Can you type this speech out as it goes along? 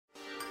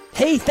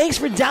Hey, thanks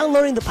for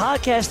downloading the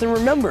podcast. And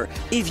remember,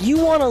 if you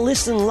want to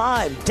listen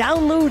live,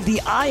 download the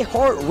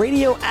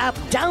iHeartRadio app,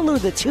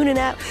 download the TuneIn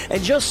app,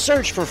 and just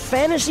search for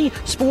Fantasy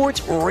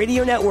Sports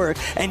Radio Network,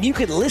 and you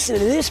can listen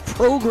to this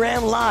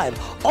program live.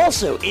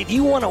 Also, if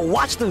you want to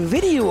watch the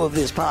video of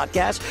this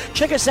podcast,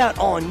 check us out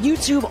on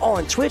YouTube,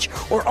 on Twitch,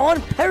 or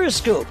on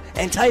Periscope,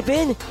 and type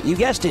in, you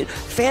guessed it,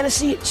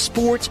 Fantasy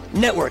Sports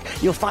Network.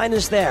 You'll find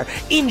us there.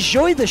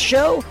 Enjoy the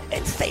show,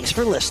 and thanks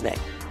for listening.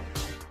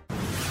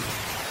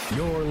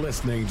 You're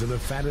listening to the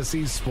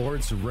Fantasy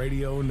Sports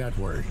Radio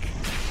Network.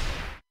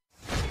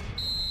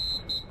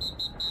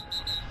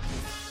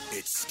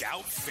 It's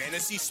Scout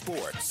Fantasy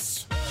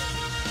Sports.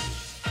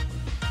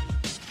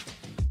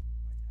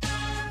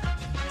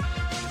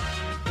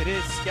 It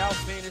is Scout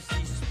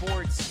Fantasy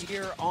Sports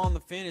here on the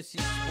Fantasy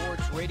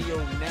Sports Radio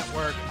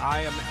Network.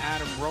 I am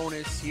Adam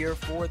Ronis here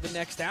for the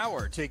next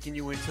hour, taking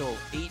you until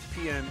 8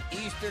 p.m.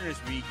 Eastern as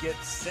we get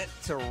set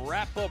to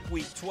wrap up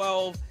Week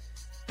 12.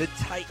 The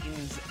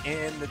Titans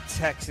and the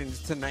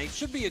Texans tonight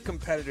should be a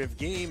competitive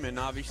game, and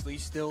obviously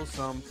still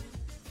some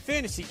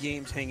fantasy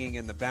games hanging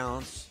in the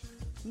balance.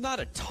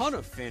 Not a ton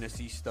of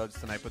fantasy studs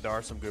tonight, but there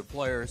are some good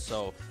players,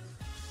 so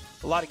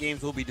a lot of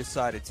games will be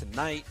decided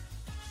tonight.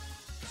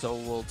 So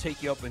we'll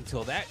take you up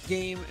until that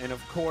game, and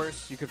of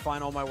course, you can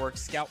find all my work,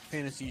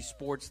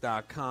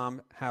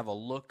 scoutfantasysports.com. Have a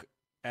look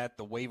at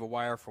the waiver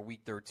wire for Week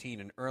 13,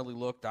 an early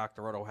look.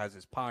 Dr. Otto has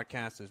his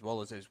podcast as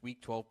well as his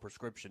Week 12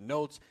 prescription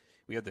notes.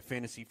 We have the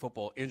Fantasy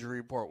Football Injury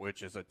Report,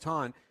 which is a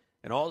ton.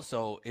 And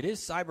also, it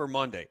is Cyber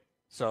Monday.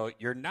 So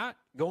you're not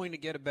going to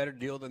get a better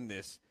deal than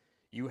this.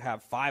 You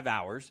have 5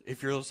 hours.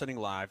 If you're listening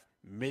live,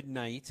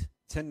 midnight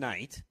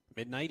tonight,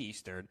 midnight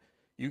Eastern,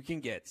 you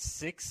can get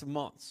 6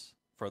 months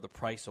for the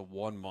price of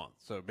 1 month.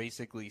 So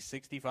basically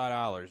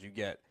 $65 you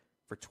get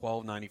for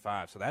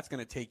 $12.95. So that's going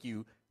to take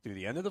you through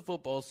the end of the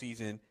football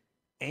season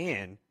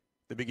and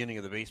the beginning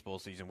of the baseball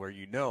season, where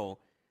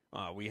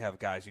we have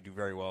guys who do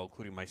very well,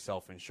 including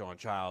myself and Sean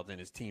Child, and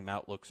his team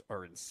outlooks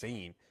are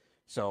insane.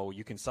 So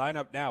you can sign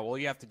up now. All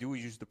you have to do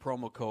is use the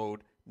promo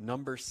code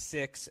number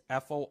 6,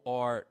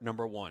 FOR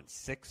number 1,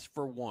 6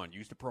 for 1.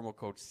 Use the promo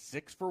code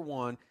 6 for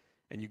 1,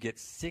 and you get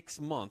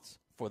 6 months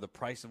for the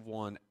price of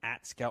 1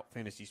 at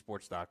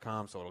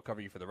scoutfantasysports.com. So it'll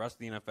cover you for the rest of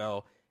the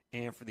NFL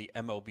and for the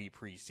MLB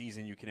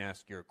preseason. You can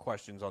ask your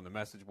questions on the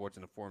message boards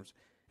and the forums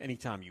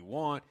anytime you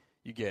want.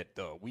 You get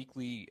the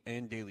weekly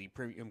and daily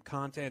premium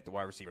content, the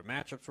wide receiver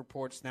matchups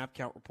report, snap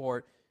count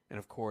report, and,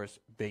 of course,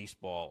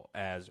 baseball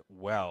as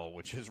well,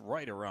 which is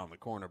right around the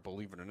corner,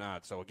 believe it or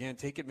not. So, again,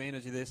 take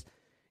advantage of this.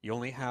 You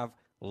only have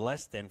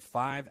less than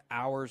 5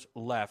 hours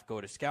left.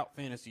 Go to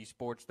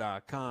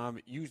scoutfantasysports.com.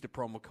 Use the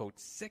promo code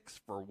 6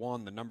 for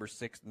 1, the number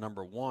 6,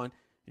 number 1,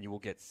 and you will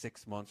get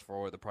 6 months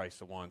for the price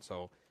of 1.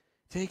 So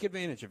take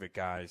advantage of it,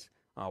 guys,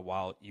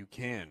 while you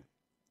can.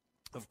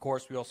 Of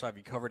course, we also have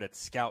you covered at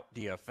Scout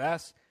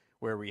DFS,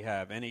 where we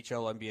have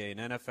NHL, NBA, and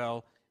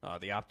NFL.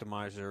 The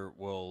optimizer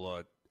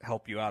will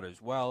help you out as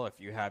well.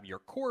 If you have your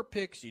core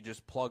picks, you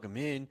just plug them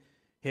in,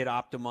 hit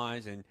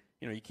optimize, and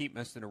you keep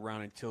messing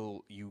around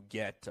until you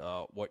get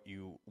what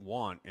you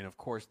want. And, of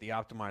course, the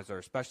optimizer,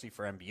 especially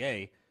for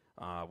NBA,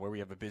 where we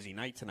have a busy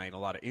night tonight and a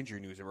lot of injury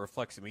news, it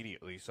reflects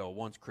immediately. So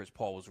once Chris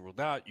Paul was ruled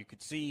out, you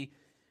could see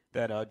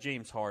that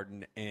James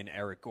Harden and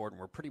Eric Gordon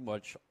were pretty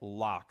much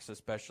locks,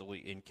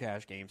 especially in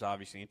cash games.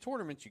 Obviously, in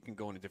tournaments, you can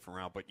go in a different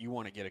route, but you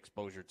want to get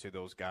exposure to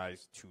those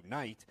guys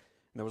tonight.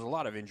 And there was a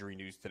lot of injury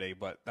news today,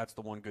 but that's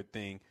the one good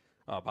thing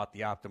about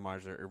the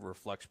optimizer. It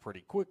reflects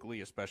pretty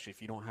quickly, especially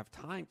if you don't have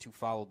time to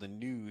follow the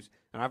news.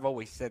 And I've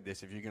always said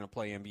this, if you're going to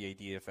play NBA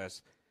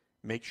DFS,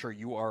 make sure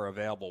you are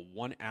available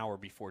 1 hour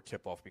before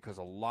tip-off, because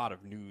a lot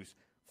of news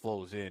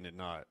flows in.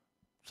 And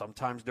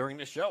sometimes during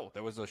the show,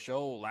 there was a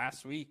show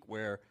last week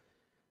where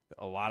it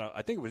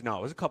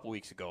was a couple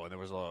weeks ago, and there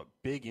was a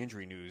big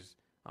injury news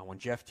when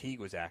Jeff Teague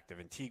was active,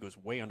 and Teague was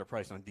way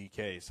underpriced on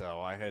DK,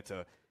 so I had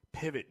to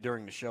pivot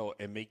during the show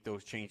and make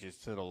those changes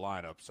to the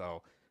lineup.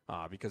 So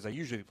because I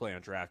usually play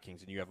on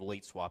DraftKings, and you have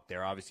late swap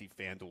there. Obviously,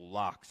 FanDuel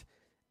locks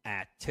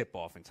at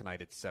tip-off, and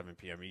tonight at 7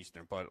 p.m.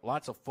 Eastern. But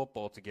lots of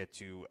football to get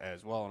to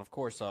as well. And, of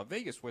course,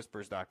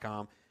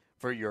 VegasWhispers.com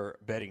for your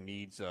betting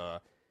needs.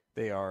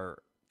 They are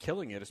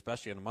killing it,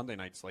 especially on the Monday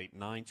night slate,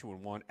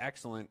 9-2-1.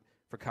 Excellent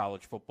for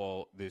college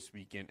football this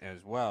weekend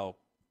as well.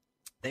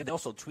 They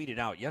also tweeted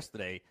out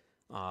yesterday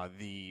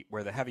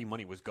where the heavy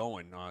money was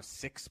going.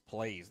 6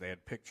 plays. They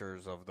had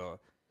pictures of the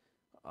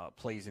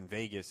plays in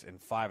Vegas, and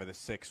 5 of the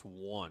 6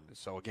 won.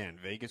 So, again,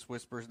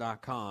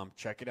 VegasWhispers.com.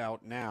 Check it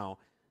out now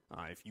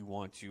if you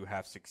want to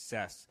have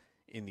success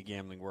in the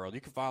gambling world.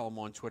 You can follow them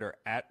on Twitter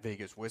at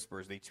Vegas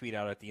Whispers. They tweet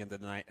out at the end of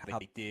the night how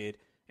they did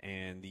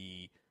and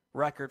the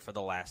record for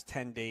the last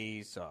 10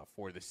 days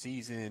for the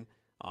season.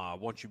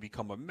 Once you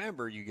become a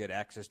member, you get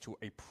access to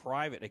a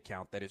private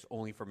account that is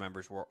only for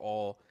members, where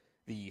all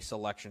the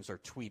selections are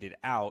tweeted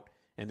out,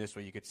 and this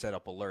way you could set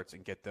up alerts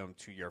and get them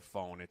to your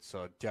phone. It's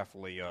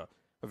definitely a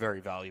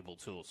very valuable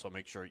tool, so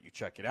make sure you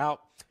check it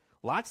out.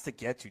 lots to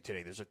get to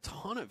today. There's a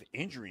ton of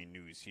injury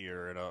news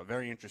here and a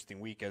very interesting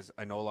week, as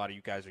I know a lot of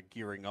you guys are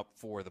gearing up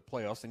for the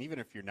playoffs. And even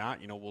if you're not,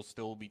 we'll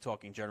still be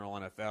talking general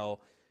NFL,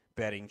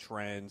 betting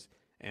trends,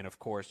 and, of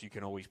course, you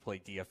can always play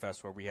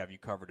DFS where we have you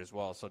covered as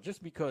well. So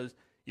just because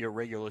your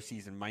regular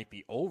season might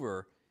be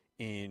over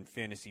in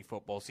fantasy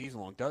football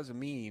season long doesn't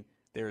mean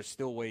there's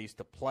still ways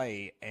to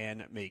play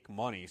and make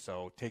money.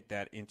 So take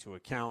that into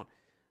account.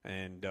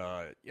 And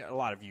a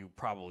lot of you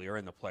probably are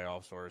in the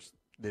playoffs, or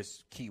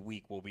this key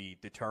week will be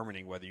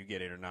determining whether you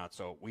get in or not.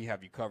 So we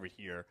have you covered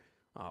here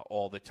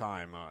all the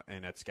time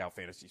and at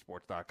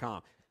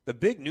scoutfantasysports.com. The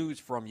big news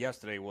from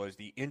yesterday was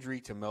the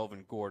injury to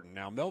Melvin Gordon.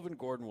 Now, Melvin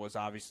Gordon was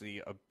obviously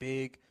a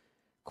big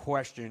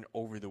question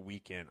over the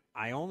weekend.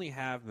 I only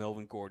have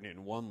Melvin Gordon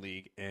in one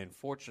league, and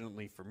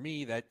fortunately for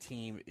me, that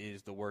team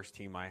is the worst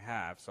team I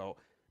have, so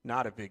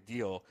not a big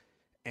deal.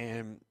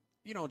 And,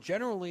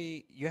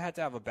 generally, you had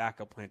to have a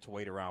backup plan to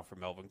wait around for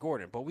Melvin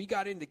Gordon. But we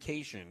got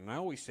indication, and I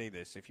always say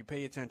this, if you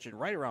pay attention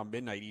right around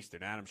midnight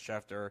Eastern, Adam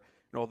Schefter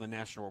and all the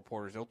national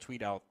reporters, they'll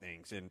tweet out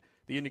things. And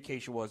the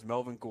indication was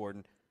Melvin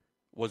Gordon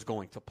was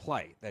going to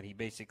play, that he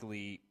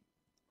basically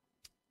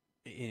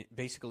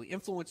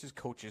influences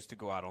coaches to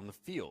go out on the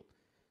field.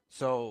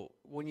 So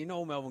when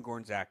Melvin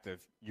Gordon's active,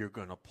 you're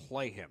going to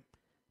play him.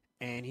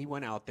 And he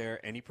went out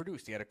there and he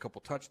produced. He had a couple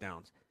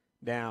touchdowns.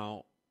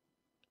 Now,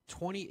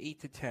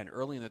 28-10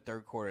 early in the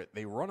third quarter,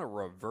 they run a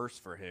reverse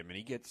for him, and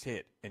he gets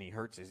hit, and he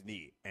hurts his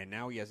knee. And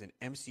now he has an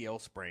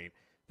MCL sprain.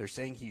 They're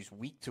saying he's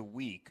week to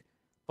week,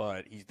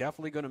 but he's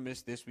definitely going to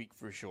miss this week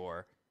for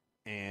sure.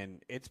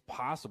 And it's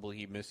possible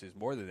he misses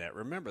more than that.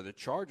 Remember, the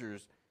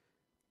Chargers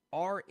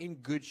are in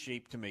good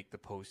shape to make the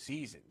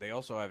postseason. They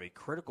also have a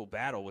critical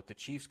battle with the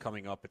Chiefs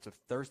coming up. It's a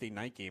Thursday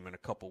night game in a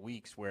couple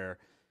weeks where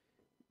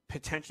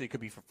potentially it could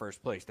be for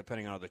first place,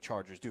 depending on how the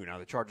Chargers do. Now,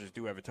 the Chargers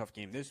do have a tough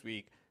game this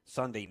week,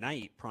 Sunday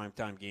night,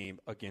 primetime game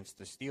against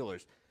the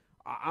Steelers.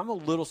 I'm a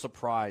little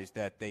surprised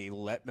that they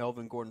let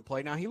Melvin Gordon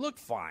play. Now, he looked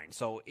fine,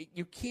 so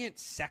you can't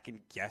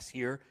second guess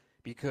here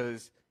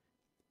because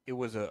it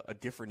was a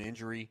different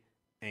injury.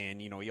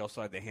 And, he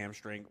also had the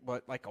hamstring.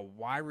 But, like, a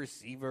wide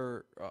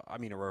receiver, a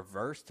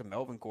reverse to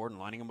Melvin Gordon,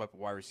 lining him up a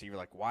wide receiver,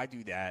 like, why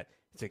do that?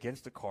 It's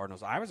against the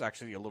Cardinals. I was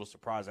actually a little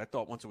surprised. I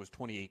thought once it was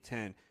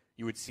 28-10,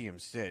 you would see him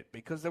sit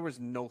because there was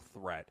no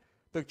threat.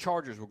 The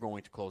Chargers were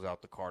going to close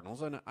out the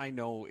Cardinals. And I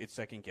know it's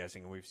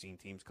second-guessing, and we've seen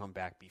teams come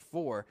back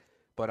before.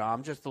 But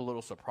I'm just a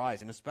little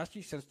surprised, and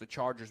especially since the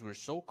Chargers were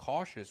so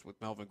cautious with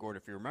Melvin Gordon,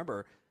 if you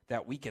remember,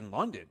 that week in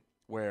London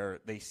where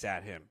they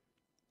sat him.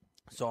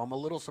 So I'm a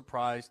little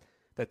surprised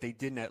that they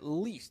didn't at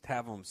least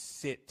have him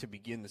sit to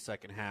begin the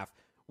second half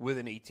with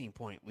an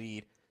 18-point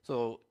lead.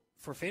 So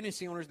for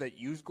fantasy owners that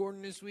use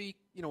Gordon this week,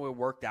 it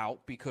worked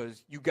out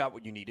because you got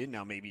what you needed.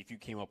 Now, maybe if you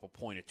came up a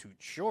point or two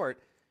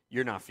short,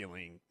 you're not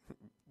feeling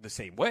the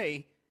same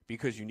way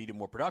because you needed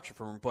more production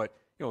from him. But,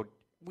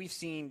 we've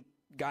seen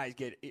guys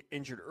get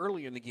injured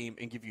early in the game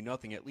and give you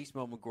nothing. At least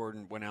Melvin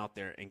Gordon went out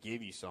there and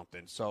gave you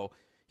something. So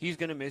he's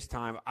going to miss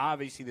time.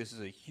 Obviously, this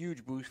is a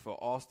huge boost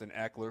for Austin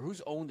Ekeler,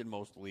 who's owned in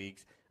most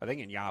leagues. I think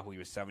in Yahoo he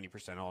was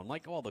 70% owned.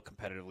 Like all the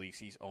competitive leagues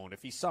he's owned.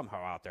 If he's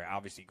somehow out there,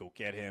 obviously go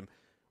get him.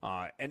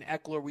 And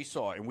Ekeler we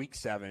saw in Week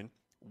 7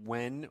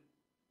 when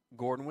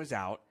Gordon was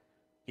out.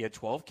 He had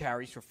 12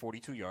 carries for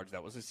 42 yards.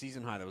 That was a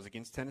season high. That was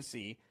against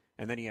Tennessee.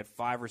 And then he had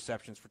 5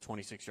 receptions for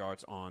 26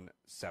 yards on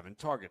 7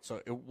 targets.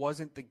 So it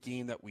wasn't the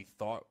game that we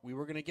thought we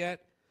were going to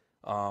get.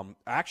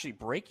 Actually,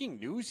 breaking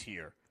news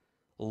here.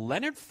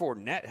 Leonard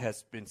Fournette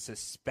has been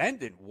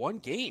suspended 1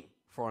 game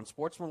for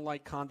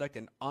unsportsmanlike conduct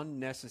and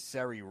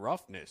unnecessary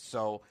roughness.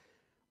 So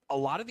a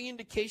lot of the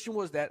indication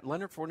was that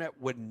Leonard Fournette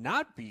would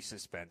not be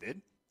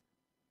suspended.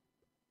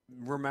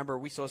 Remember,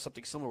 we saw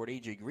something similar with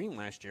A.J. Green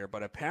last year,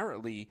 but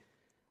apparently,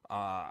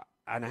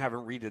 and I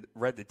haven't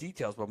read the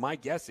details, but my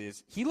guess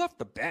is he left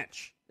the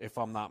bench, if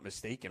I'm not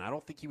mistaken. I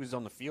don't think he was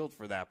on the field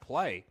for that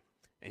play,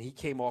 and he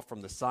came off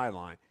from the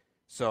sideline.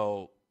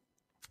 So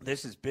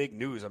this is big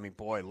news.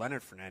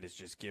 Leonard Fournette has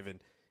just given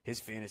his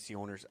fantasy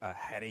owners a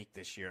headache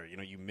this year.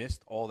 You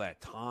missed all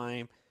that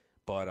time.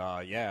 But,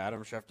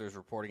 Adam Schefter is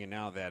reporting it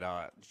now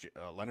that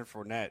Leonard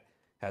Fournette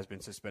has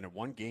been suspended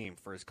 1 game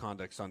for his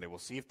conduct Sunday. We'll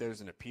see if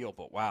there's an appeal.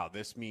 But, wow,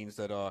 this means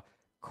that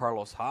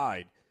Carlos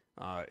Hyde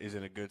is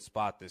in a good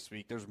spot this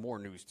week. There's more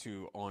news,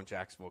 too, on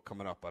Jacksonville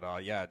coming up.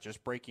 But,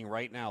 just breaking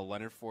right now,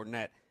 Leonard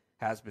Fournette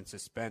has been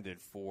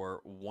suspended for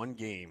 1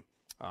 game.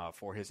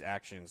 For his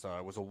actions.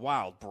 It was a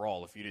wild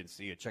brawl. If you didn't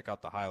see it, check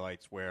out the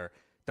highlights where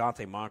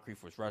Dante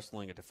Moncrief was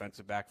wrestling a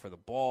defensive back for the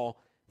ball.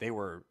 They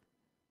were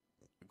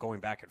going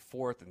back and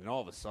forth, and then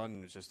all of a sudden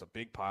it was just a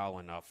big pile,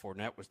 and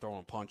Fournette was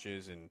throwing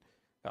punches and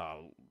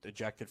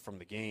ejected from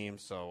the game.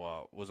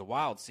 So it was a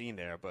wild scene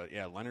there. But,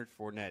 yeah, Leonard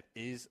Fournette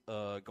is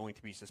going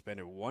to be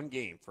suspended 1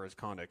 game for his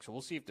conduct. So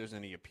we'll see if there's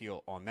any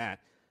appeal on that.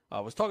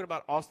 I was talking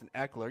about Austin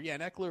Ekeler. Yeah,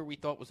 and Ekeler we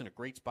thought was in a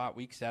great spot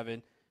Week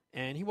 7.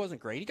 And he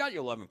wasn't great. He got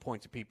you 11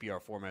 points in PPR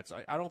formats.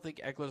 I don't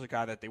think Ekeler's a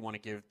guy that they want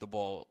to give the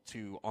ball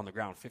to on the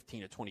ground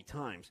 15 to 20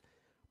 times.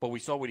 But we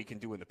saw what he can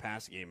do in the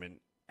pass game.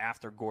 And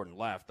after Gordon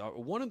left,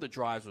 one of the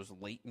drives was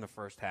late in the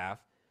first half.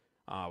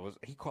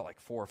 He caught like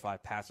 4 or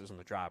 5 passes on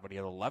the drive, but he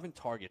had 11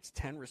 targets,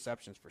 10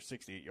 receptions for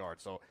 68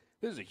 yards. So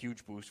this is a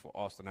huge boost for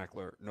Austin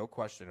Ekeler, no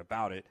question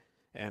about it.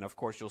 And, of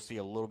course, you'll see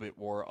a little bit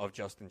more of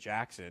Justin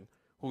Jackson,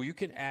 who you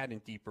can add in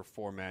deeper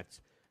formats.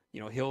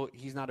 You know,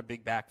 he's not a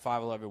big back,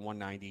 5'11",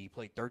 190. He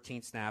played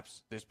 13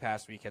 snaps this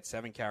past week, had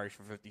 7 carries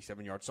for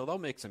 57 yards. So they'll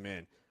mix him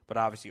in. But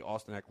obviously,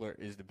 Austin Ekeler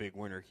is the big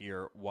winner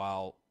here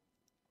while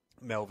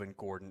Melvin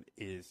Gordon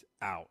is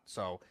out.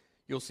 So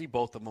you'll see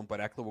both of them, but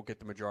Ekeler will get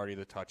the majority of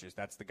the touches.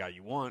 That's the guy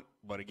you want.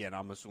 But, again,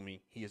 I'm assuming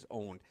he is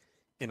owned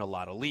in a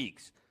lot of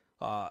leagues.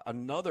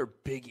 Another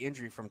big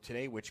injury from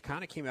today, which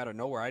kind of came out of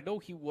nowhere. I know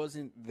he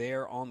wasn't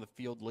there on the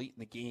field late in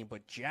the game,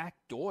 but Jack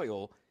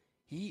Doyle,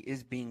 he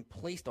is being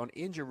placed on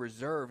injured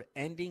reserve,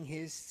 ending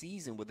his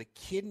season with a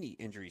kidney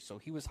injury. So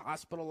he was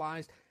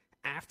hospitalized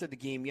after the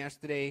game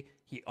yesterday.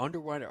 He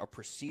underwent a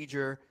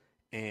procedure,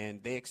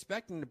 and they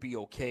expect him to be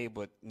okay,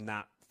 but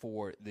not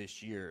for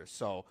this year.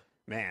 So,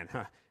 man,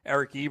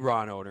 Eric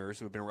Ebron owners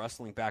who have been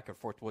wrestling back and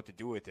forth what to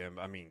do with him,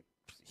 I mean,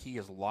 he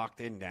is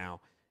locked in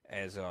now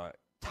as a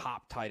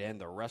top tight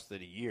end the rest of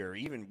the year.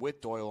 Even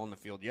with Doyle on the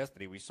field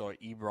yesterday, we saw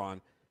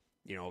Ebron,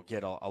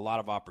 get a lot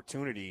of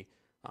opportunity.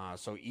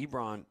 So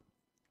Ebron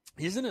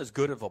isn't as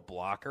good of a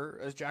blocker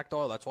as Jack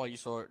Doyle. That's why you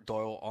saw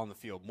Doyle on the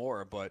field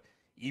more. But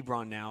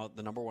Ebron now,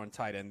 the number 1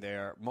 tight end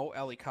there. Mo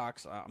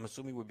Alie-Cox, I'm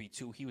assuming would be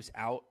 2. He was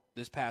out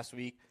this past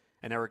week.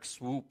 And Eric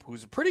Swoop,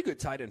 who's a pretty good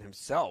tight end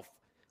himself,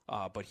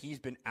 but he's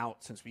been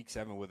out since week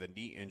 7 with a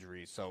knee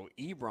injury. So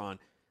Ebron,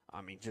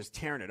 I mean, just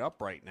tearing it up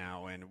right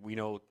now. And we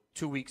know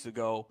 2 weeks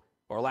ago,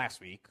 or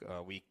last week,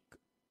 week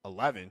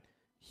 11,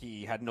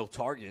 he had no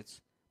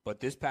targets. But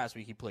this past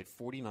week, he played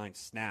 49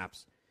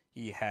 snaps.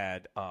 He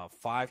had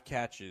 5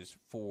 catches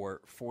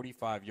for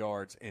 45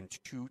 yards and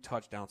 2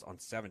 touchdowns on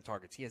 7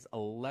 targets. He has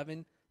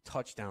 11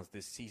 touchdowns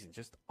this season.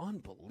 Just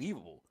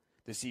unbelievable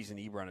the season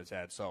Ebron has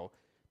had. So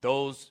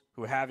those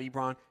who have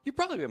Ebron, you've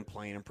probably been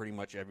playing him pretty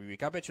much every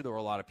week. I bet you there were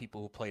a lot of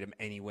people who played him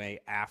anyway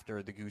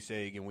after the goose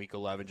egg in week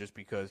 11 just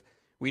because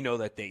we know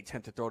that they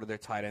tend to throw to their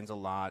tight ends a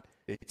lot.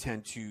 They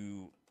tend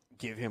to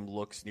give him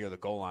looks near the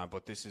goal line,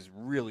 but this is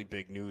really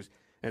big news.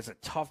 And it's a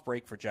tough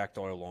break for Jack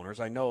Doyle owners.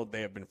 I know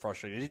they have been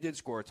frustrated. He did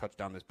score a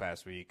touchdown this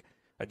past week.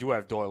 I do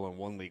have Doyle in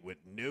one league with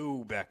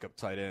no backup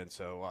tight end,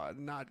 so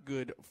not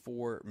good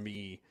for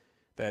me.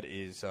 That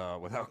is,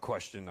 without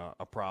question,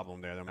 a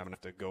problem there. I'm going to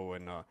have to go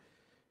and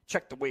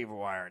check the waiver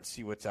wire and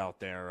see what's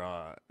out there.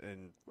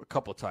 And a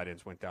couple of tight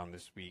ends went down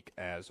this week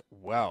as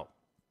well.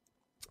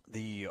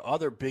 The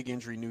other big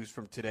injury news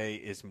from today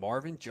is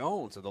Marvin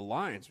Jones of the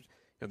Lions.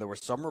 There were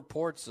some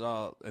reports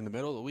in the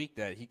middle of the week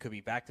that he could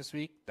be back this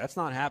week. That's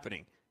not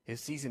happening.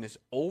 His season is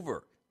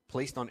over,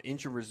 placed on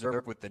injured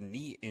reserve with the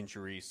knee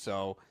injury.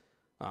 So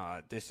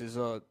this is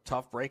a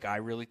tough break. I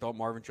really thought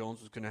Marvin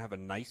Jones was going to have a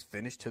nice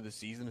finish to the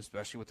season,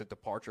 especially with the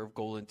departure of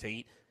Golden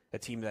Tate, a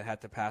team that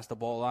had to pass the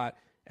ball a lot.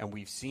 And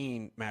we've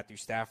seen Matthew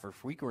Stafford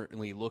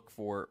frequently look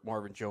for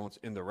Marvin Jones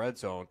in the red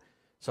zone.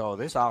 So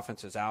this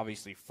offense has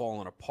obviously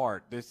fallen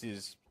apart. This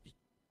is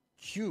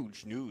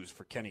huge news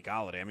for Kenny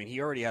Golladay. I mean,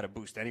 he already had a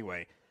boost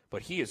anyway,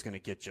 but he is going to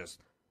get just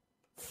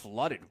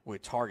flooded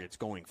with targets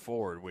going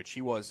forward, which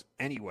he was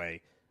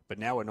anyway. But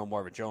now with no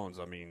Marvin Jones,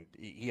 I mean,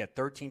 he had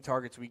 13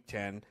 targets week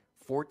 10,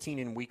 14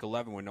 in week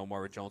 11 with no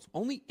Marvin Jones,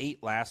 only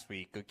 8 last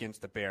week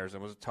against the Bears.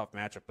 It was a tough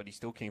matchup, but he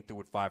still came through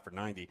with 5 for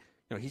 90.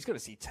 He's going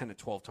to see 10 to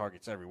 12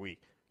 targets every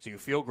week. So you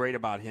feel great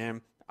about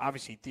him.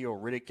 Obviously, Theo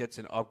Riddick gets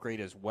an upgrade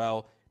as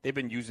well. They've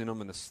been using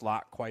him in the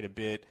slot quite a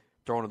bit,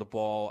 throwing the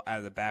ball out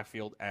of the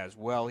backfield as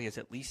well. He has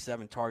at least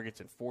 7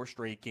 targets in 4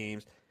 straight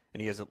games,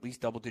 and he has at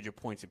least double-digit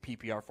points in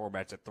PPR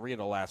formats at 3 of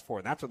the last 4.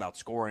 And that's without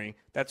scoring.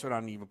 That's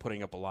without even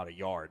putting up a lot of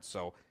yards.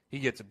 So he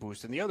gets a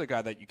boost. And the other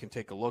guy that you can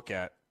take a look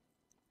at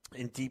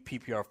in deep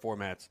PPR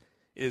formats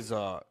is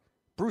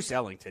Bruce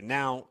Ellington.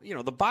 Now,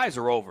 the buys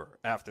are over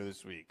after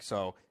this week,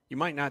 so you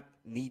might not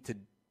need to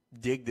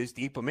dig this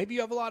deep, but maybe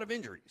you have a lot of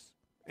injuries.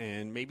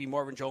 And maybe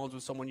Marvin Jones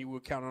was someone you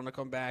would count on to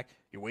come back.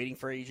 You're waiting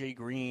for A.J.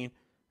 Green.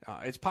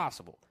 It's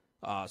possible.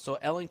 So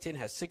Ellington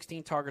has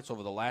 16 targets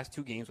over the last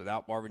 2 games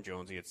without Marvin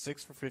Jones. He had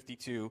 6 for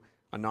 52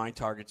 on 9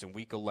 targets in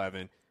week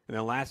 11. And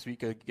then last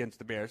week against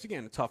the Bears,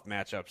 again, a tough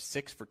matchup,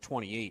 6 for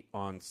 28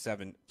 on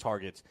 7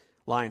 targets.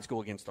 Lions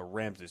go against the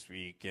Rams this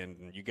week,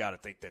 and you got to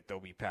think that they'll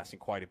be passing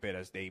quite a bit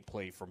as they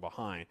play from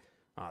behind.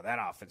 That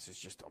offense is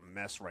just a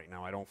mess right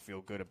now. I don't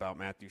feel good about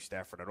Matthew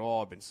Stafford at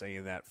all. I've been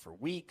saying that for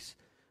weeks.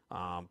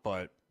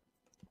 But,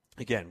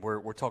 again,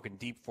 we're talking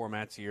deep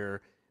formats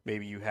here.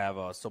 Maybe you have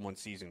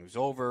someone's season who's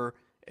over,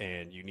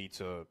 and you need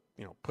to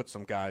put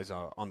some guys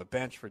on the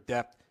bench for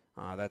depth.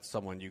 That's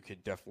someone you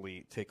could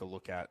definitely take a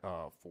look at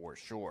for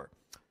sure.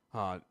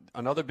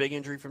 Another big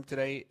injury from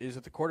today is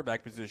at the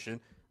quarterback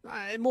position.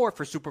 More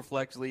for super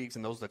flex leagues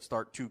and those that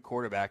start 2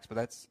 quarterbacks, but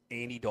that's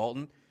Andy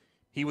Dalton.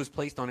 He was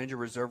placed on injured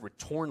reserve with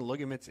torn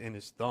ligaments in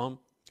his thumb,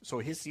 so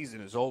his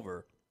season is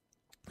over.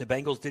 The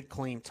Bengals did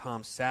claim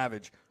Tom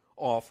Savage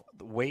off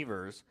the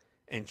waivers,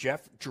 and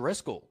Jeff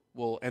Driscoll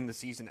will end the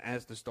season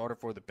as the starter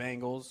for the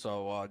Bengals.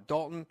 So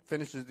Dalton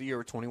finishes the year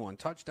with 21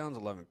 touchdowns,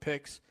 11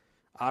 picks.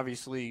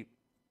 Obviously,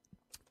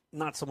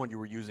 not someone you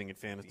were using in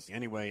fantasy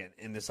anyway,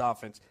 and this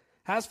offense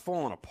has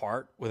fallen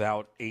apart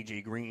without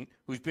A.J. Green,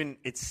 who's been,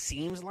 it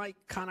seems like,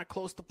 kind of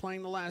close to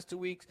playing the last 2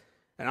 weeks.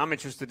 And I'm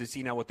interested to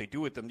see now what they do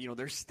with them. You know,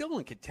 they're still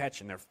in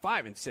contention. They're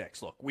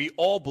 5-6. Look, we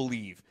all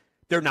believe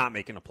they're not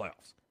making the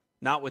playoffs.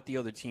 Not with the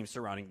other teams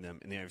surrounding them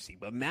in the AFC.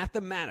 But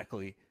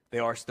mathematically, they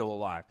are still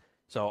alive.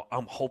 So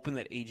I'm hoping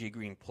that A.J.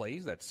 Green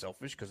plays. That's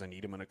selfish because I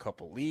need him in a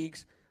couple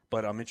leagues.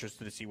 But I'm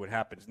interested to see what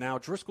happens. Now,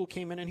 Driscoll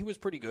came in, and he was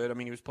pretty good. I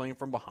mean, he was playing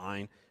from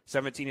behind.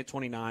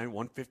 17-29,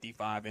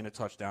 155, and a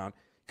touchdown.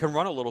 Can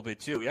run a little bit,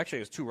 too. He actually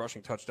has 2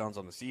 rushing touchdowns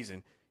on the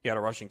season. He had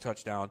a rushing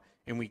touchdown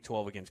in Week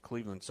 12 against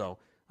Cleveland. So,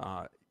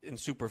 in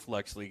super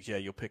flex leagues, yeah,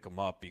 you'll pick him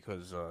up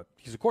because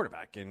he's a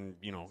quarterback. And,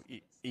 you know,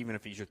 even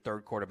if he's your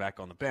third quarterback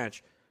on the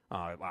bench,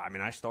 I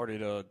mean, I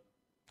started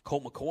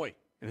Colt McCoy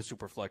in a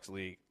super flex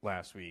league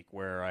last week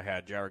where I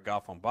had Jared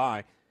Goff on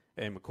bye,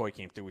 and McCoy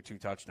came through with 2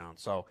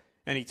 touchdowns. So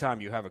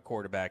anytime you have a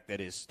quarterback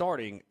that is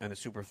starting in a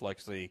super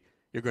flex league,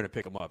 you're going to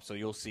pick him up. So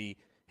you'll see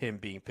him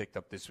being picked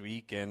up this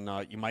week, and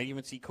you might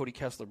even see Cody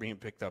Kessler being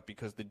picked up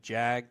because the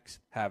Jags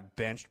have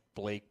benched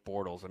Blake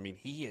Bortles. I mean,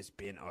 he has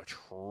been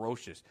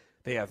atrocious.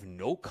 They have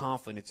no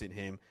confidence in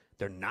him.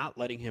 They're not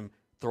letting him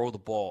throw the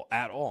ball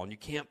at all, and you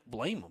can't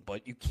blame them,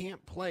 but you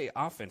can't play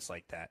offense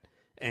like that,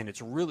 and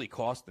it's really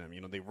cost them. You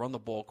know, they run the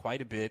ball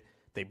quite a bit.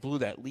 They blew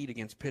that lead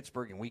against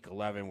Pittsburgh in Week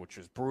 11, which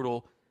was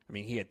brutal. I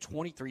mean, he had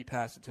 23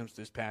 pass attempts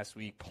this past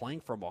week, playing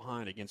from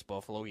behind against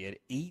Buffalo. He had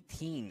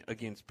 18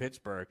 against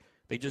Pittsburgh.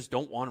 They just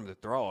don't want him to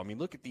throw. I mean,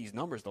 look at these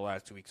numbers the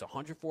last 2 weeks,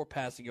 104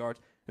 passing yards,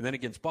 and then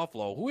against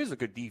Buffalo, who is a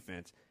good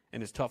defense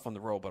and is tough on the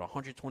road, but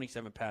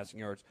 127 passing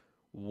yards,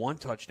 1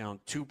 touchdown,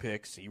 2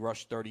 picks. He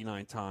rushed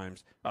 39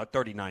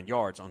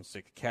 yards on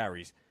 6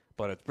 carries.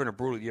 But it's been a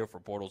brutal year for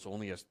Bortles, who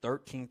only has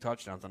 13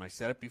 touchdowns. And I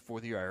said it before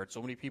the year. I heard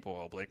so many people,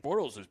 oh, Blake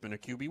Bortles has been a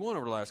QB1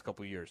 over the last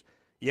couple of years.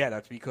 Yeah,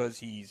 that's because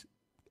he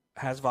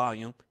has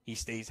volume, he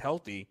stays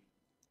healthy,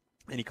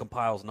 and he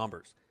compiles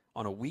numbers.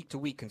 On a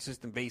week-to-week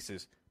consistent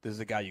basis, this is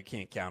a guy you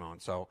can't count on.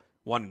 So,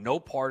 want no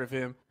part of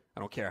him.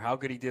 I don't care how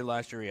good he did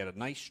last year. He had a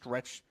nice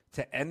stretch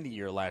to end the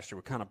year last year,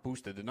 which kind of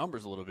boosted the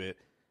numbers a little bit.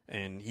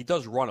 And he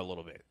does run a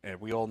little bit. And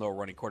we all know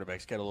running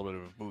quarterbacks get a little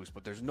bit of a boost.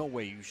 But there's no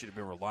way you should have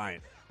been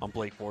reliant on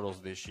Blake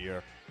Bortles this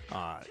year.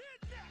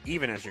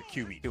 Even as your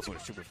QB doing a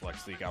super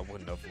flex league, I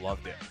wouldn't have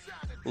loved it.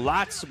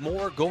 Lots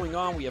more going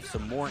on. We have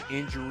some more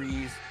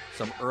injuries,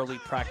 some early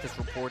practice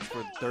reports for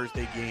the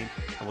Thursday game.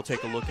 And we'll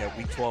take a look at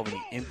Week 12 and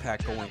the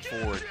impact going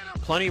forward.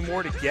 Plenty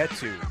more to get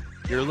to.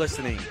 You're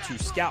listening to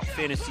Scout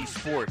Fantasy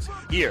Sports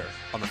here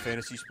on the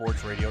Fantasy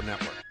Sports Radio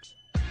Network.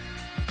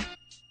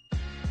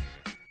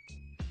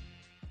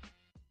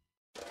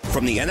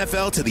 From the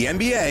NFL to the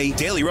NBA,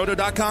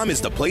 DailyRoto.com is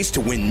the place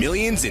to win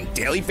millions in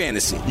daily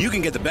fantasy. You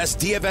can get the best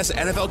DFS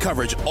NFL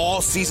coverage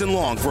all season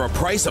long for a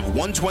price of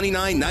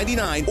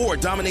 $129.99 or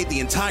dominate the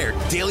entire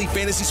daily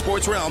fantasy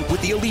sports realm with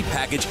the Elite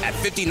Package at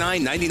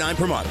 $59.99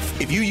 per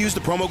month. If you use the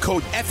promo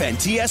code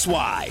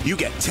FNTSY, you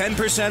get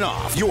 10%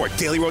 off your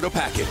Daily Roto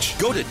package.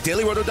 Go to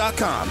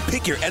DailyRoto.com,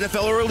 pick your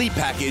NFL or Elite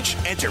Package,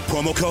 enter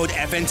promo code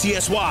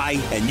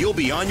FNTSY, and you'll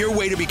be on your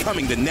way to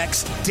becoming the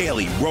next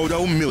Daily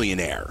Roto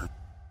millionaire.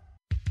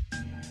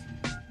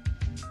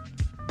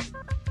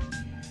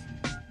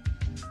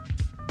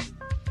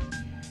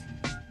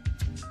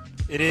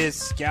 It is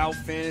Scout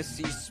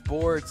Fantasy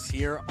Sports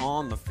here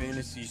on the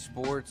Fantasy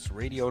Sports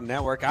Radio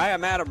Network. I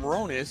am Adam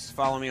Ronis.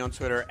 Follow me on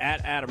Twitter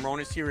at Adam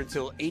Ronis here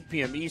until 8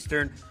 p.m.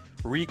 Eastern,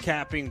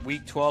 recapping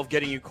Week 12,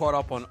 getting you caught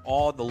up on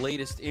all the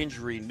latest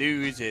injury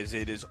news as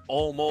it is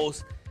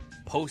almost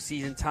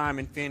postseason time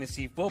in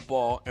fantasy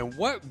football. And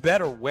what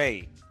better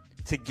way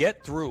to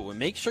get through and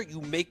make sure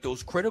you make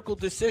those critical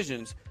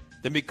decisions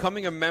than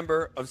becoming a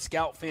member of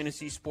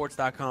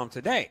ScoutFantasySports.com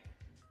today.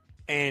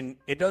 And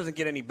it doesn't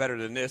get any better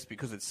than this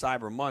because it's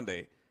Cyber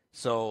Monday.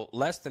 So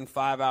less than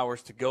 5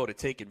 hours to go to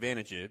take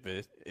advantage of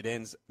it. It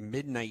ends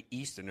midnight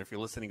Eastern. If you're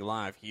listening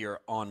live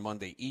here on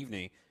Monday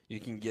evening, you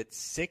can get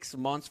 6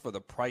 months for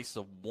the price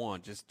of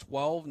one. Just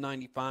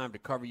 $12.95 to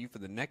cover you for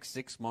the next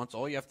 6 months.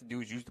 All you have to do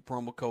is use the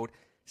promo code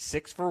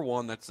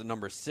 6for1. That's the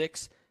number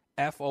 6,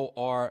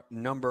 FOR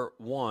number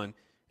 1.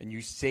 And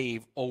you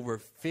save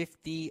over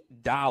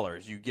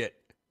 $50. You get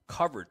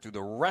covered through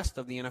the rest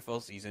of the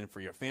NFL season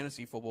for your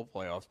fantasy football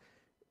playoffs.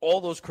 All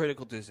those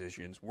critical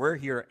decisions, we're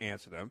here to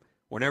answer them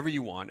whenever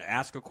you want.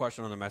 Ask a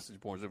question on the message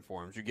boards and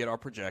forums. You get our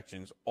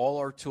projections, all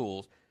our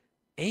tools,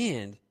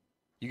 and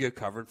you get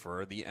covered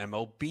for the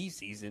MLB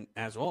season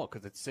as well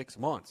because it's 6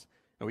 months.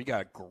 And we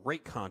got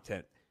great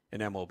content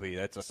in MLB.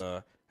 That's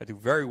I do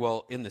very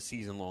well in the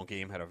season-long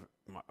game. Had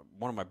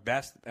one of my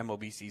best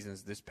MLB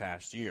seasons this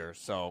past year.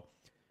 So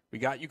we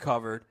got you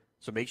covered.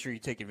 So make sure you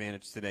take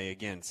advantage today.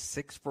 Again,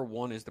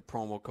 6for1 is the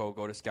promo code.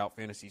 Go to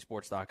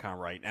ScoutFantasySports.com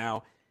right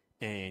now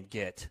and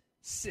get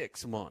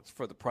 6 months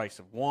for the price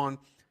of one.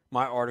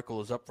 My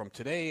article is up from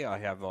today. I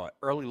have an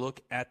early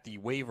look at the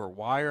waiver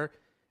wire,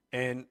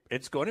 and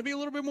it's going to be a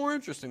little bit more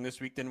interesting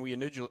this week than we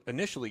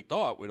initially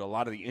thought with a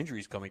lot of the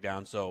injuries coming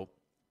down. So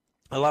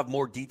I'll have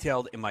more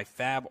detailed in my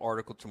Fab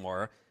article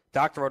tomorrow.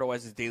 Dr. Roto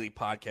has his daily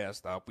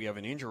podcast up. We have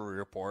an injury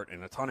report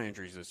and a ton of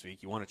injuries this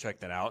week. You want to check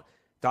that out.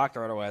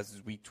 Dr. Otto has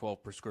his Week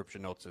 12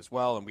 prescription notes as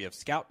well. And we have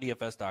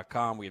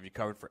ScoutDFS.com. We have you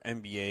covered for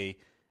NBA,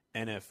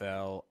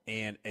 NFL,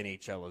 and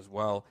NHL as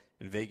well.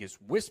 And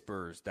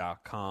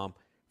VegasWhispers.com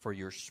for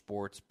your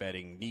sports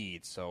betting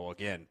needs. So,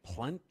 again,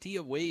 plenty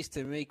of ways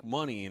to make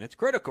money. And it's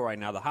critical right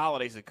now. The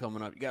holidays are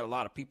coming up. You got a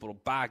lot of people to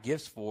buy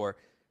gifts for.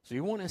 So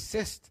you want to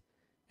assist.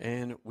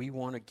 And we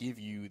want to give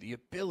you the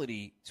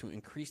ability to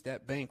increase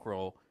that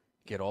bankroll,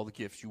 get all the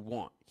gifts you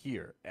want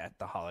here at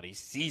the holiday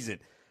season.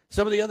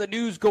 Some of the other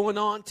news going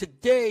on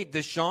today,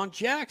 Deshaun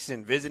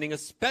Jackson visiting a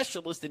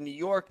specialist in New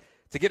York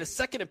to get a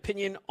second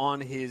opinion on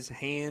his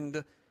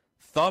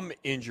hand-thumb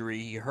injury.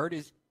 He hurt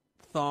his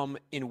thumb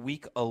in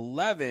Week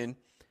 11,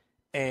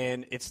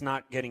 and it's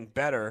not getting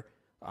better.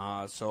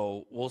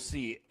 So we'll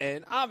see.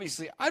 And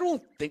obviously, I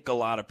don't think a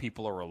lot of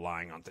people are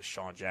relying on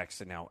Deshaun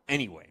Jackson now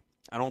anyway.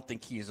 I don't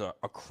think he's a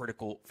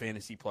critical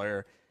fantasy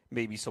player,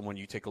 maybe someone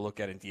you take a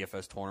look at in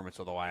DFS tournaments,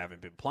 although I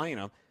haven't been playing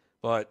him.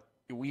 But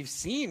we've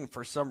seen,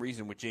 for some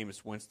reason, with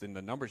Jameis Winston,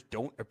 the numbers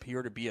don't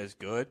appear to be as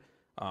good.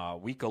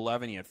 Week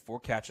 11, he had 4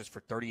 catches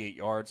for 38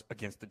 yards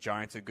against the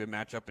Giants, a good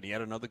matchup, and he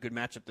had another good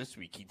matchup this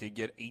week. He did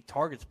get 8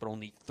 targets, but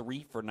only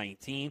 3 for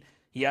 19.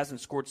 He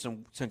hasn't scored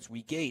since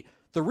Week 8.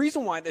 The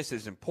reason why this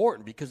is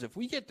important, because if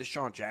we get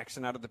Deshaun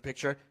Jackson out of the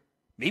picture,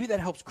 maybe that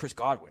helps Chris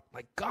Godwin.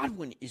 Like,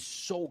 Godwin is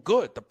so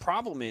good. The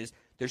problem is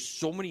there's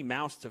so many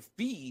mouths to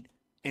feed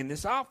in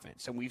this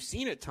offense, and we've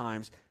seen at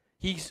times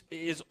he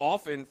is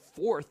often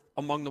 4th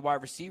among the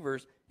wide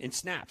receivers in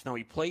snaps. Now,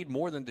 he played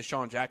more than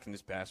Deshaun Jackson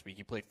this past week.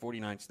 He played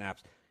 49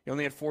 snaps. He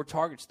only had 4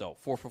 targets, though,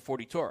 4 for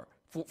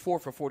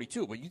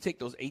 42. But you take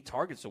those 8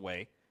 targets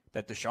away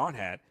that Deshaun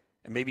had,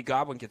 and maybe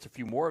Godwin gets a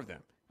few more of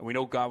them. And we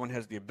know Godwin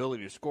has the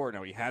ability to score.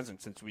 Now, he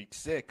hasn't since Week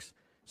 6.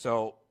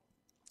 So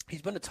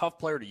he's been a tough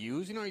player to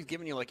use. You know, he's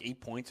given you like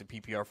 8 points in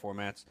PPR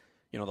formats,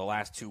 the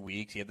last 2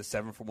 weeks. He had the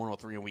 7 for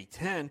 103 in Week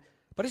 10.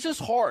 But it's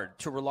just hard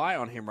to rely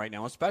on him right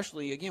now,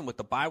 especially, again, with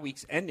the bye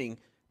weeks ending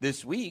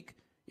this week.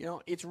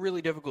 It's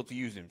really difficult to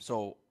use him.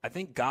 So I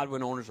think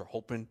Godwin owners are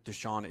hoping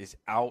Deshaun is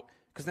out,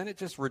 because then it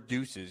just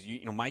reduces.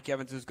 Mike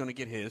Evans is going to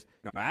get his.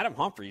 Adam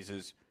Humphries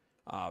has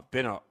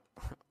been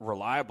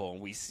reliable,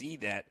 and we see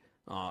that,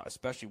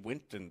 especially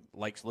Winston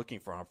likes looking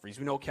for Humphries.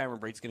 We know Cameron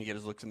Brate's going to get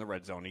his looks in the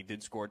red zone. He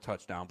did score a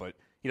touchdown, but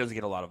he doesn't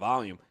get a lot of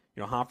volume.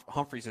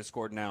 Humphries has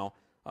scored now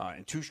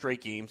in 2 straight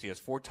games. He has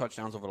 4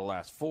 touchdowns over the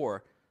last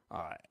 4.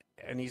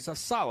 And he's a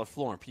solid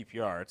floor in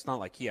PPR. It's not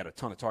like he had a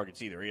ton of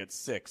targets either. He had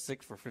 6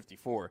 for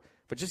 54.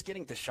 But just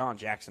getting Deshaun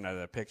Jackson out of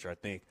that picture, I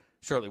think,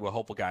 certainly will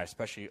help a guy,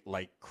 especially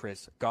like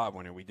Chris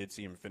Godwin. And we did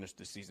see him finish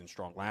the season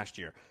strong last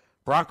year.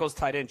 Broncos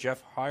tight end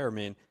Jeff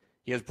Hireman,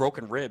 he has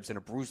broken ribs and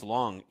a bruised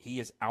lung. He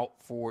is out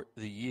for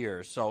the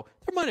year. So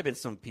there might have been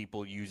some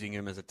people using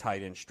him as a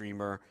tight end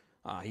streamer.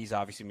 He's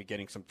obviously been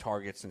getting some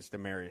targets since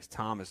Demaryius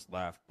Thomas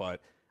left, but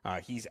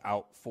he's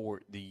out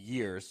for the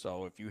year.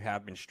 So if you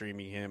have been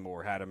streaming him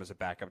or had him as a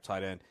backup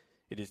tight end,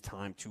 it is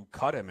time to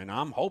cut him. And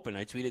I'm hoping,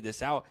 I tweeted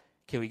this out,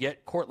 can we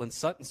get Cortland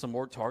Sutton some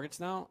more targets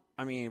now?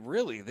 I mean,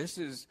 really,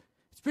 it's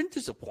been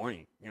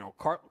disappointing.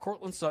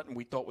 Cortland Sutton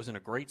we thought was in a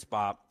great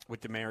spot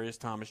with Demaryius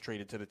Thomas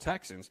traded to the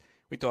Texans.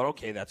 We thought,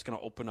 okay, that's going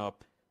to open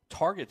up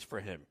targets for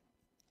him.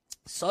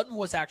 Sutton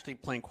was actually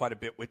playing quite a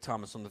bit with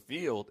Thomas on the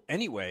field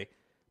anyway,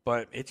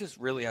 but it just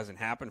really hasn't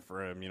happened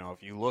for him.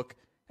 If you look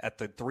at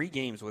the 3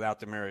 games without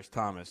Demaryius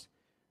Thomas,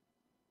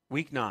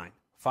 Week 9,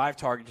 5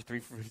 targets, 3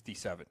 for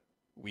 57.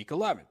 Week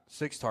 11,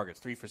 6 targets,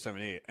 3 for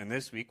 78. And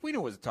this week, we knew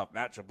it was a tough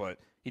matchup, but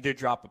he did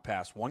drop a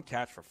pass. 1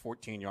 catch for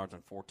 14 yards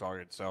on 4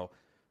 targets. So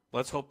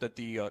let's hope that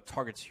the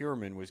targets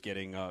Heuerman was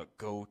getting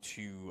go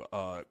to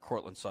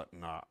Cortland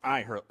Sutton.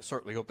 I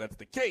certainly hope that's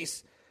the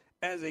case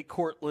as a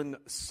Cortland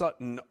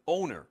Sutton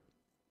owner.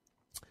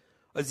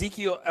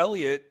 Ezekiel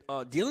Elliott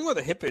dealing with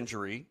a hip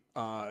injury.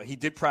 He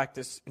did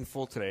practice in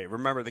full today.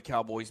 Remember, the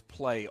Cowboys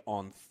play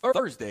on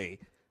Thursday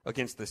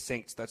against the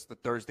Saints. That's the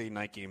Thursday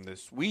night game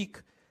this week.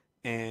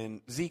 And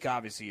Zeke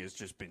obviously has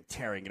just been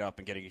tearing it up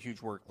and getting a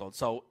huge workload.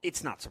 So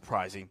it's not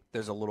surprising.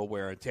 There's a little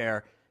wear and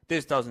tear.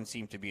 This doesn't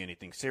seem to be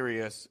anything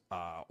serious.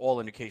 All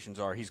indications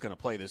are he's going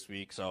to play this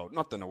week, so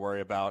nothing to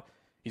worry about.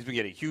 He's been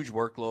getting huge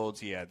workloads.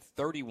 He had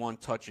 31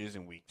 touches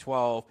in Week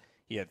 12.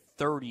 He had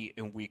 30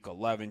 in Week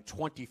 11,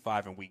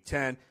 25 in Week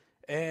 10.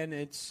 And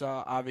it's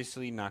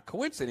obviously not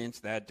coincidence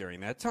that during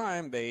that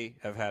time they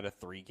have had a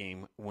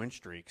 3-game win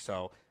streak.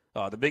 So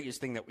the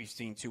biggest thing that we've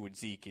seen, too, with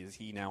Zeke is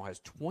he now has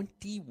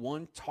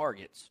 21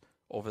 targets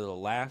over the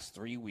last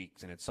 3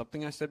 weeks. And it's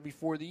something I said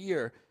before the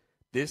year.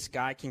 This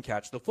guy can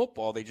catch the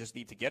football. They just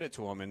need to get it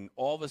to him. And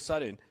all of a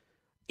sudden,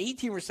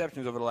 18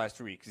 receptions over the last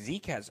 3 weeks.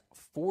 Zeke has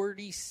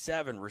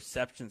 47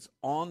 receptions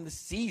on the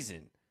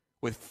season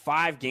with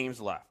 5 games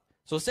left.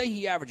 So say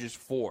he averages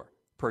 4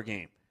 per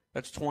game.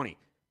 That's 20.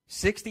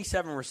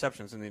 67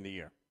 receptions in the end of the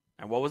year.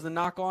 And what was the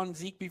knock on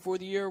Zeke before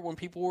the year when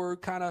people were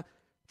kind of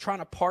trying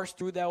to parse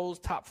through those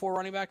top 4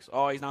 running backs?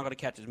 Oh, he's not going to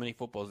catch as many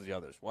footballs as the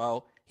others.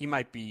 Well, he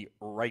might be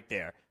right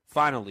there.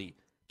 Finally,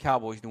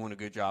 Cowboys doing a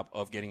good job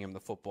of getting him the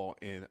football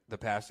in the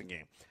passing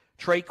game.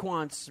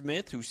 Traquan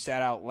Smith, who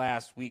sat out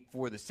last week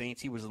for the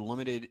Saints, he was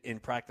limited in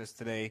practice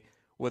today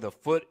with a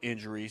foot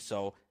injury,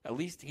 so at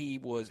least he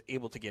was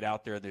able to get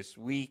out there this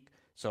week.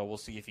 So we'll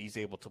see if he's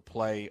able to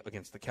play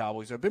against the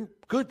Cowboys. They've been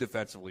good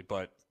defensively,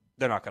 but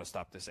they're not going to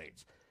stop the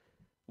Saints.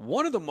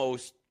 One of the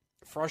most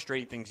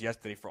frustrating things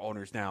yesterday for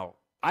owners now,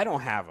 I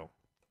don't have him.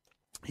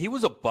 He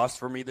was a bust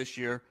for me this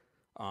year.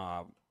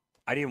 I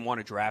didn't want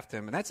to draft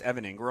him, and that's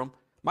Evan Ingram.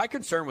 My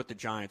concern with the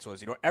Giants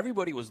was,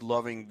 everybody was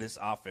loving this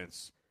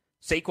offense.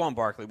 Saquon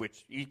Barkley,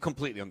 which you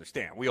completely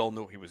understand. We all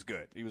knew he was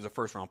good. He was a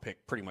first-round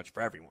pick pretty much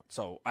for everyone.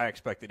 So I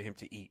expected him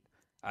to eat.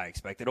 I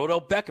expected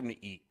Odell Beckham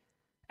to eat.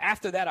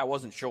 After that, I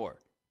wasn't sure.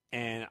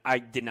 And I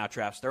did not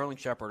draft Sterling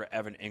Shepard or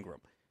Evan Ingram.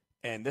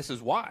 And this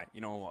is why.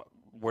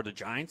 Were the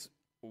Giants,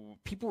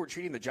 people were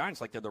treating the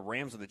Giants like they're the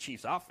Rams of the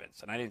Chiefs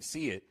offense, and I didn't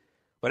see it.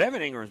 But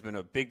Evan Ingram's been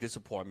a big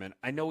disappointment.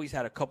 I know he's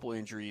had a couple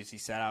injuries. He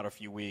sat out a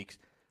few weeks.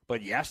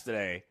 But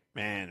yesterday,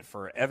 man,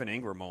 for Evan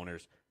Ingram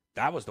owners,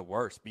 that was the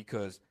worst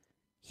because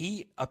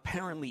he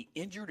apparently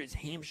injured his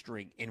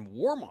hamstring in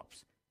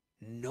warm-ups.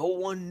 No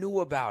one knew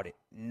about it.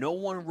 No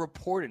one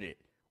reported it.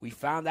 We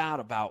found out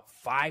about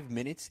 5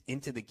 minutes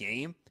into the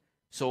game.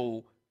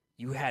 So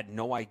you had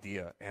no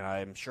idea. And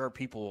I'm sure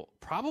people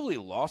probably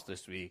lost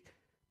this week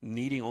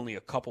needing only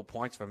a couple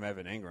points from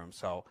Evan Ingram.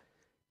 So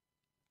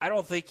I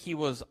don't think he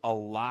was a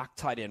lock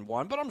tight end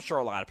one, but I'm sure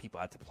a lot of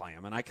people had to play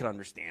him. And I can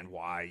understand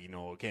why.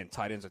 Again,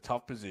 tight end's a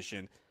tough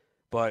position.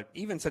 But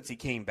even since he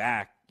came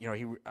back,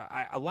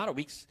 a lot of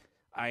weeks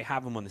I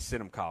have him on the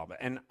sit-em column.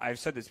 And I've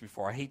said this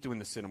before. I hate doing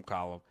the sit-em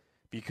column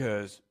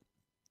because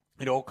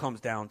it all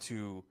comes down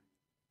to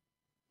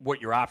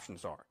what your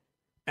options are.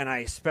 And I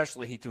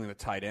especially hate doing the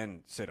tight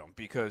end sit-em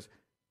because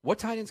what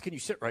tight ends can you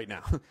sit right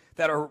now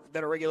that are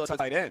regular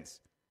tight ends?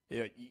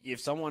 If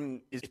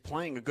someone is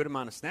playing a good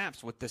amount of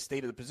snaps with the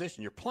state of the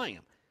position, you're playing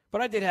them.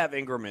 But I did have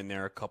Ingram in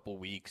there a couple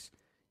weeks.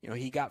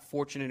 He got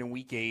fortunate in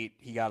week 8.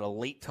 He got a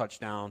late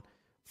touchdown,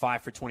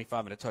 5 for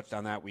 25 and a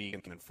touchdown that week,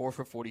 and then 4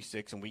 for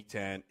 46 in week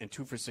 10 and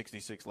 2 for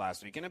 66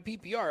 last week. And a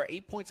PPR,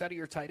 8 points out of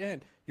your tight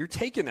end, you're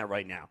taking that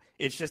right now.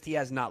 It's just he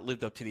has not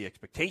lived up to the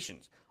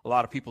expectations. A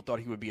lot of people thought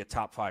he would be a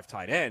top 5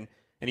 tight end,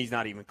 and he's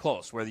not even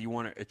close. Whether you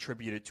want to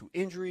attribute it to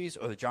injuries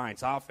or the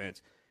Giants'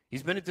 offense,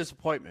 he's been a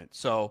disappointment.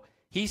 So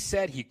he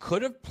said he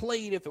could have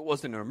played if it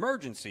wasn't an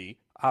emergency.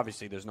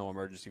 Obviously, there's no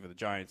emergency for the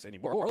Giants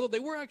anymore, although they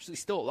were actually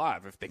still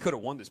alive if they could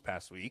have won this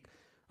past week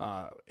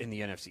in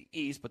the NFC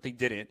East, but they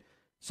didn't.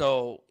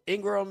 So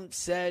Ingram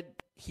said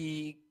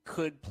he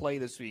could play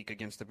this week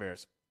against the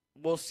Bears.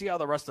 We'll see how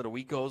the rest of the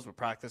week goes with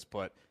practice,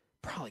 but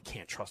probably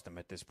can't trust him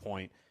at this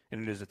point,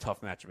 and it is a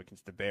tough matchup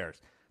against the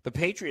Bears. The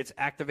Patriots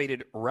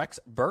activated Rex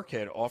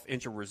Burkhead off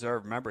injured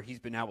reserve. Remember, he's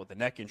been out with a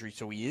neck injury,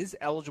 so he is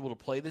eligible to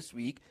play this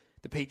week.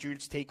 The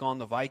Patriots take on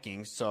the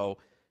Vikings, so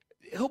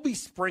he'll be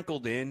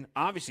sprinkled in.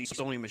 Obviously,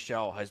 Sony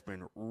Michel has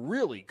been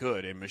really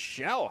good, and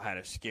Michel had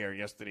a scare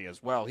yesterday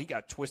as well. He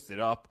got twisted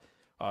up.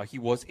 He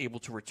was able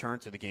to return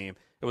to the game.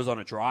 It was on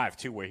a drive,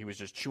 too, where he was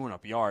just chewing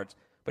up yards.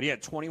 But he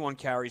had 21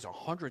 carries,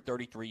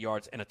 133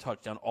 yards, and a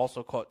touchdown.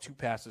 Also caught 2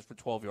 passes for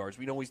 12 yards.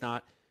 We know he's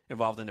not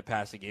involved in the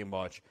passing game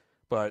much.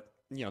 But,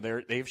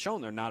 they've shown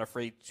they're not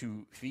afraid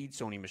to feed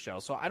Sony Michel.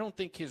 So I don't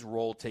think his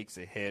role takes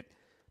a hit.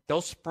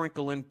 They'll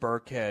sprinkle in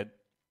Burkhead.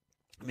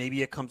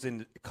 Maybe it cuts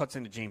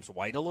into James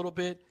White a little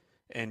bit.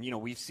 And,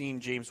 we've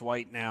seen James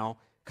White now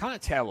kind of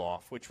tail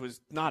off, which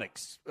was not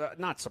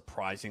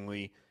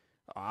surprisingly.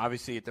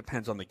 Obviously, it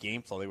depends on the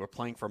game flow. They were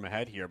playing from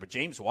ahead here. But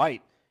James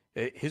White,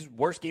 his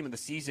worst game of the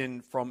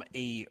season from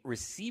a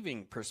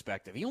receiving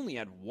perspective, he only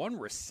had 1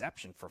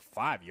 reception for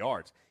 5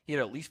 yards. He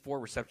had at least 3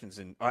 receptions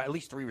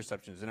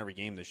in every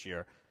game this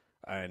year.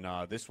 And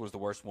this was the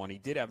worst one. He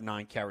did have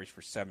 9 carries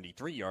for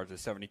 73 yards. The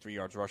 73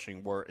 yards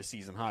rushing were a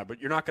season high. But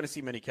you're not going to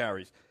see many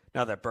carries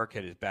now that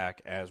Burkhead is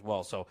back as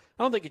well. So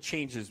I don't think it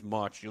changes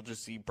much. You'll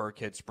just see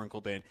Burkhead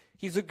sprinkled in.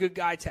 He's a good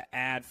guy to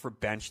add for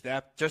bench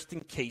depth just in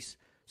case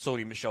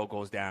Sony Michel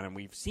goes down. And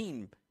we've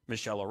seen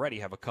Michel already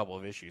have a couple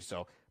of issues.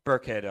 So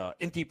Burkhead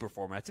in deeper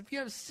formats. If you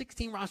have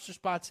 16 roster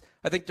spots,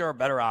 I think there are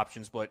better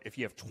options. But if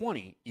you have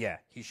 20, yeah,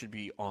 he should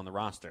be on the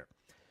roster.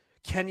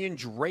 Kenyon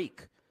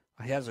Drake.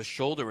 He has a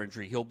shoulder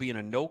injury. He'll be in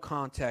a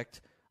no-contact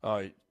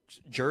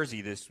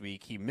jersey this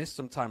week. He missed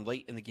some time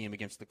late in the game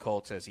against the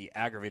Colts as he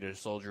aggravated a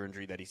shoulder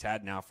injury that he's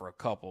had now for a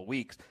couple of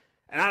weeks.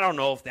 And I don't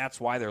know if that's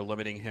why they're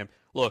limiting him.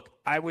 Look,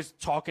 I was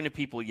talking to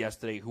people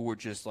yesterday who were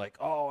just like,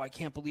 oh, I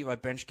can't believe I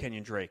benched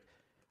Kenyon Drake.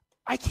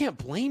 I can't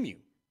blame you.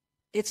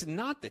 It's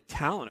not the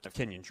talent of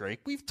Kenyon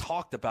Drake. We've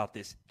talked about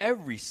this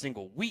every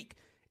single week.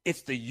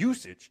 It's the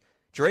usage.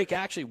 Drake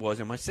actually was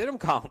in my sit-em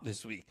column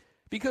this week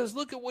because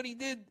look at what he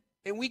did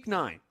in Week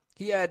 9.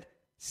 He had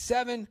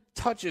 7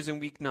 touches in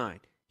Week 9.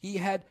 He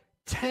had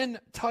 10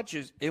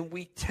 touches in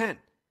Week 10.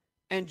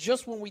 And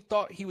just when we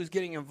thought he was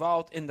getting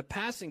involved in the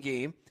passing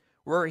game,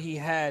 where he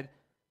had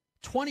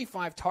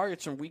 25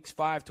 targets from Weeks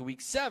 5 to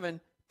Week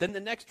 7, then the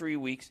next 3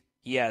 weeks,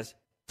 he has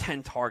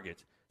 10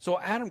 targets. So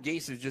Adam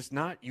Gase is just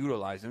not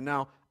utilizing him.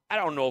 Now, I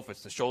don't know if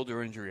it's the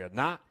shoulder injury or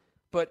not,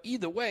 but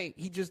either way,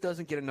 he just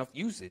doesn't get enough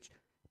usage.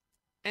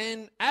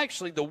 And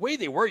actually, the way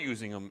they were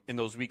using him in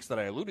those weeks that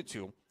I alluded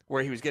to,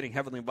 where he was getting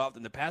heavily involved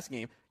in the passing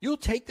game, you'll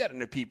take that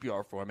in a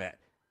PPR format.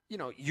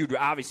 You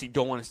obviously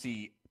don't want to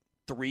see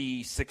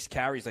 3-6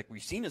 carries like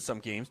we've seen in some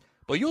games,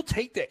 but you'll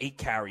take the 8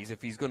 carries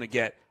if he's going to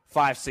get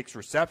 5-6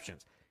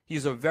 receptions.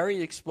 He's a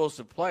very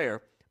explosive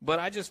player, but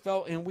I just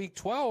felt in Week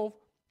 12,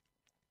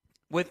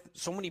 with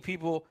so many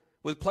people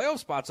with playoff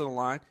spots on the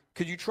line,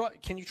 can you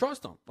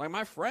trust him? Like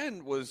my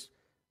friend was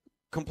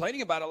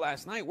complaining about it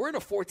last night. We're in a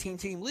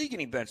 14-team league, and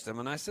he benched him.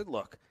 And I said,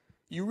 look,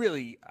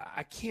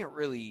 I can't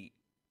really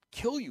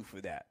kill you for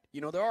that.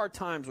 There are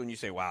times when you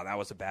say, wow, that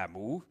was a bad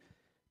move.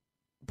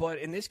 But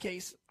in this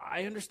case,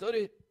 I understood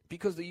it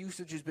because the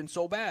usage has been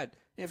so bad.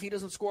 And if he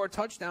doesn't score a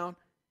touchdown,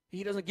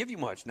 he doesn't give you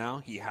much. Now,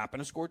 he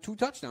happened to score 2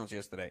 touchdowns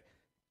yesterday.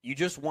 You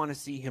just want to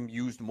see him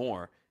used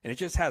more, and it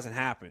just hasn't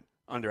happened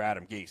under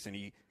Adam Gase, and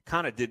he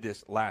kind of did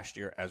this last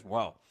year as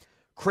well.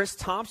 Chris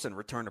Thompson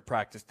returned to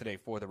practice today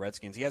for the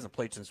Redskins. He hasn't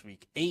played since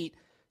Week 8,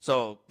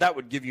 so that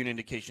would give you an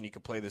indication he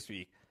could play this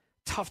week.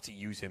 Tough to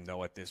use him,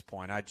 though, at this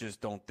point. I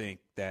just don't think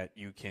that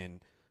you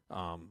can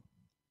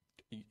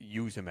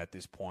use him at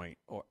this point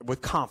or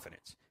with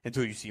confidence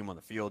until you see him on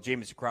the field.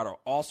 Jamison Crowder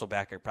also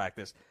back at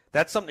practice.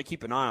 That's something to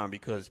keep an eye on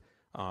because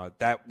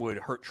that would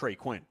hurt Trey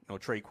Quinn.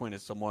 Trey Quinn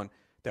is someone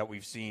that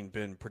we've seen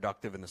been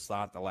productive in the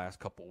slot the last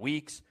couple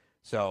weeks.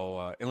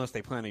 So unless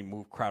they plan to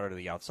move Crowder to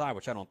the outside,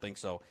 which I don't think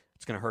so,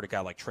 it's going to hurt a guy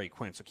like Trey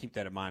Quinn. So keep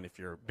that in mind if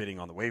you're bidding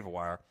on the waiver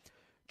wire.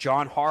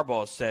 John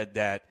Harbaugh said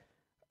that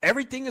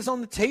everything is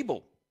on the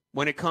table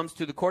when it comes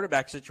to the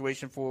quarterback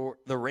situation for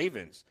the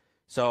Ravens.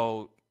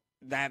 So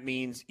that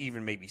means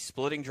even maybe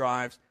splitting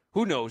drives.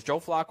 Who knows? Joe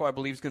Flacco, I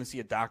believe, is going to see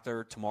a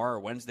doctor tomorrow or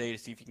Wednesday to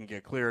see if he can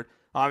get cleared.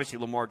 Obviously,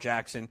 Lamar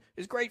Jackson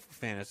is great for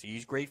fantasy.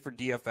 He's great for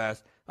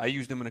DFS. I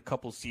used him in a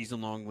couple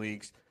season-long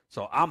leagues.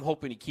 So I'm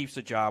hoping he keeps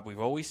the job. We've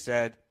always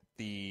said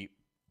the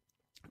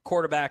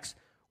quarterbacks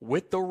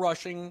with the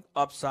rushing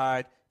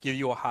upside give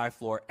you a high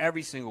floor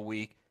every single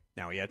week.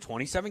 Now, he had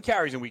 27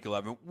 carries in Week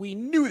 11. We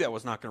knew that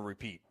was not going to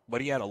repeat.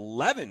 But he had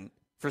 11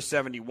 for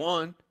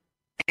 71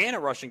 and a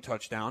rushing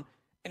touchdown.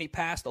 And he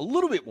passed a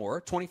little bit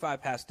more,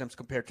 25 pass attempts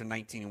compared to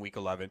 19 in Week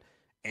 11,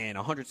 and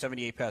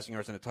 178 passing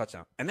yards and a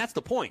touchdown. And that's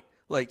the point.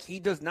 Like, he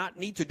does not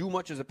need to do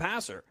much as a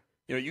passer.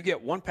 You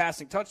get one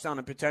passing touchdown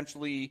and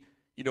potentially,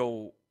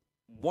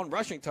 one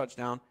rushing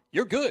touchdown,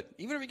 you're good.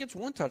 Even if he gets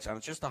one touchdown,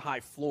 it's just a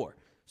high floor.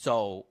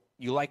 So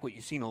you like what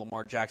you've seen of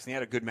Lamar Jackson. He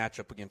had a good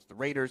matchup against the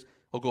Raiders.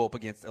 He'll go up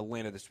against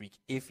Atlanta this week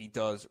if he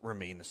does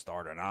remain the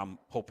starter, and I'm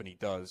hoping he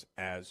does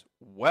as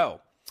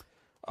well.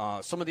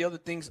 Some of the other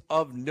things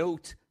of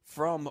note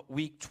from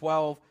Week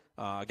 12.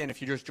 Again,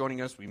 if you're just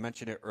joining us, we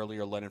mentioned it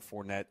earlier, Leonard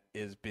Fournette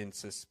has been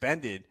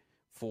suspended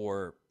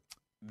for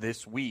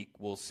this week.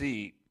 We'll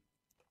see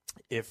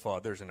if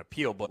there's an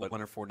appeal, but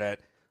Leonard Fournette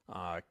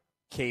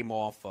came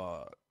off,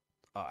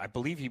 I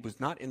believe he was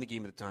not in the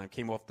game at the time,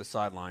 came off the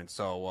sideline.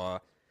 So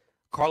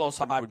Carlos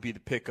Hyde would be the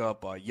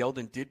pickup.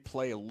 Yeldon did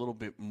play a little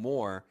bit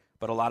more,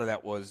 but a lot of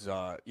that was,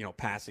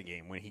 passing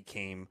game when he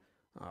came,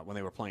 when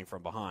they were playing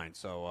from behind.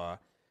 So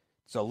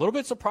it's a little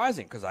bit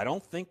surprising because I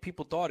don't think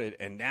people thought it.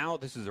 And now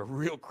this is a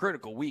real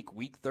critical week,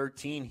 Week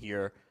 13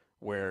 here,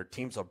 where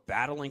teams are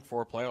battling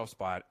for a playoff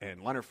spot.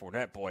 And Leonard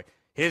Fournette, boy,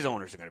 his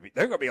owners are going to be –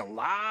 there are going to be a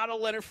lot of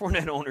Leonard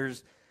Fournette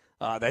owners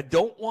that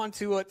don't want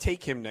to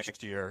take him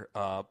next year.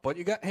 But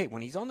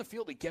when he's on the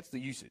field, he gets the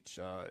usage.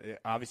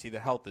 Obviously, the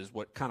health is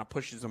what kind of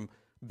pushes him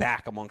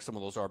back among some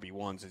of those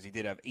RB1s, as he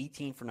did have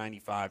 18 for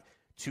 95,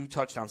 2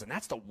 touchdowns. And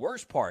that's the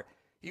worst part.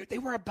 They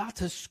were about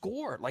to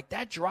score. Like,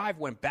 that drive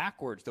went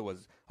backwards. There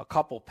was a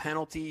couple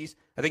penalties.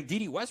 I think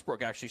D.D.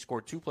 Westbrook actually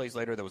scored 2 plays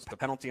later. There was the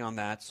penalty on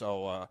that.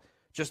 So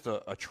just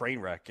a train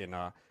wreck. And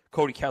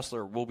Cody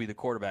Kessler will be the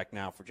quarterback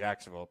now for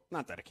Jacksonville.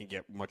 Not that it can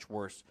get much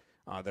worse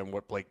than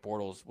what Blake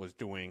Bortles was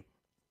doing.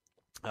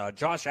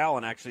 Josh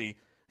Allen, actually,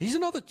 he's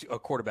another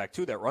quarterback,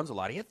 too, that runs a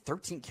lot. He had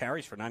 13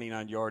 carries for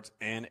 99 yards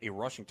and a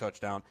rushing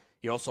touchdown.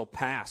 He also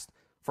passed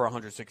for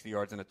 160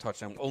 yards and a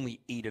touchdown, only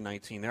 8 of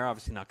 19. They're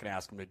obviously not going to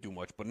ask him to do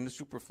much, but in the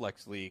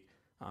Superflex League,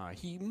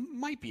 he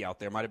might be out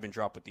there, might have been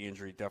dropped with the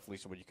injury, definitely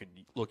somebody you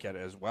could look at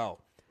it as well.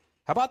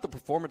 How about the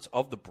performance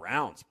of the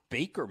Browns?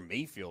 Baker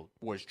Mayfield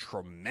was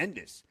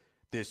tremendous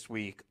this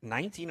week,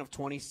 19 of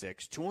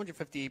 26,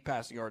 258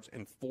 passing yards,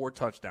 and 4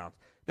 touchdowns.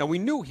 Now, we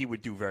knew he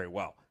would do very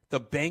well. The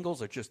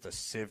Bengals are just a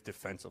sieve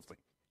defensively.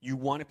 You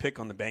want to pick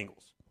on the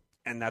Bengals,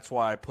 and that's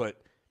why I put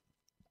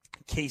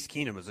Case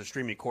Keenum as a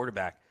streaming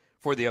quarterback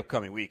for the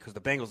upcoming week, because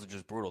the Bengals are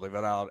just brutal. They've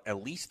allowed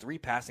at least 3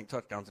 passing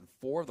touchdowns in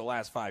 4 of the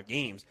last 5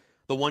 games.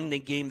 The one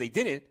game they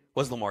didn't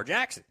was Lamar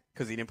Jackson,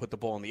 because he didn't put the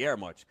ball in the air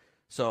much.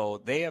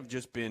 So they have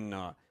just been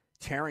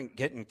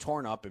getting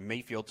torn up, and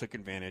Mayfield took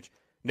advantage.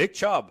 Nick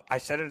Chubb, I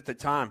said it at the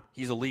time,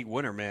 he's a league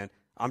winner, man.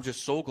 I'm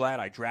just so glad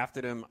I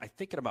drafted him, I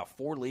think in about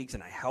 4 leagues,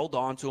 and I held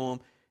on to him.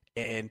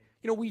 And,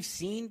 we've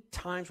seen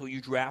times where you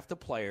draft a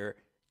player,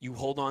 you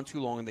hold on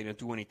too long and they don't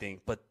do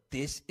anything. But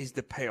this is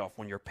the payoff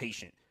when you're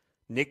patient.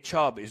 Nick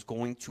Chubb is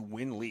going to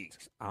win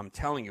leagues. I'm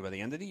telling you, by the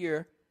end of the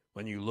year,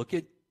 when you look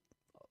at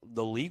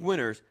the league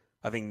winners,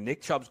 I think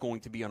Nick Chubb's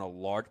going to be on a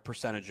large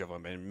percentage of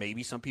them, and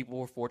maybe some people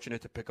were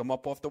fortunate to pick him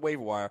up off the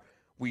waiver wire.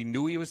 We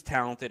knew he was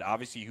talented.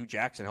 Obviously, Hugh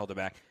Jackson held it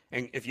back.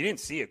 And if you didn't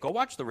see it, go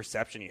watch the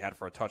reception he had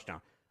for a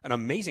touchdown. An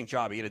amazing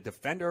job. He had a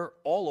defender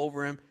all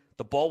over him.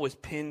 The ball was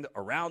pinned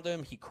around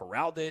him. He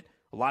corralled it.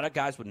 A lot of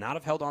guys would not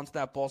have held on to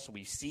that ball, so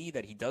we see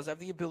that he does have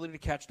the ability to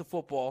catch the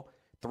football.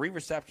 3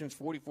 receptions,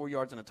 44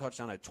 yards, and a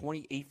touchdown at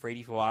 28 for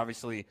 84.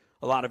 Obviously,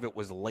 a lot of it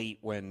was late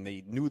when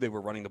they knew they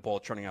were running the ball,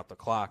 turning out the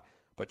clock.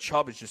 But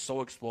Chubb is just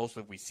so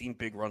explosive. We've seen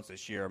big runs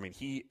this year. I mean,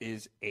 he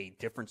is a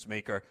difference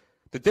maker.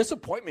 The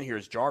disappointment here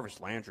is Jarvis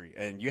Landry,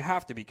 and you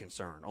have to be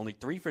concerned. Only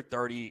 3 for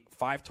 30,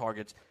 5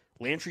 targets.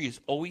 Landry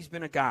has always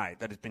been a guy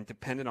that has been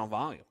dependent on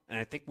volume. And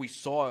I think we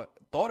thought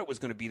it was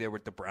going to be there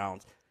with the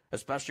Browns,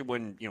 especially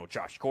when,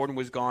 Josh Gordon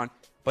was gone.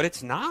 But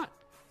it's not.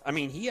 I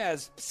mean, he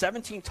has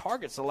 17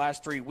 targets the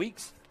last 3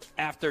 weeks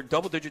after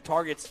double-digit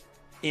targets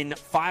in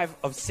 5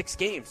 of 6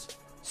 games.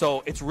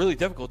 So it's really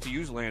difficult to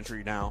use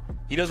Landry now.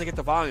 He doesn't get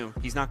the volume.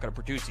 He's not going to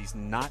produce. He's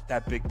not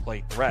that big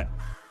play threat.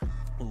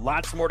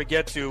 Lots more to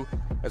get to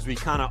as we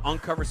kind of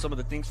uncover some of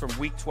the things from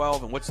Week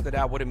 12 and what stood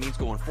out, what it means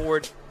going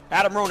forward.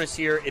 Adam Ronis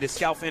here. It is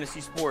Scout Fantasy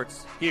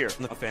Sports here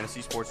on the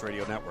Fantasy Sports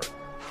Radio Network.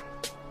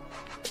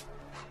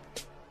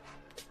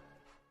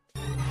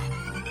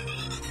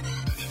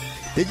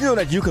 Did you know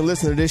that you can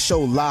listen to this show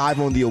live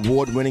on the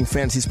award-winning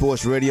Fantasy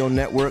Sports Radio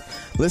Network?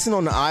 Listen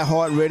on the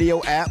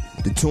iHeartRadio app,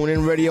 the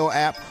TuneIn Radio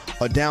app,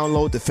 or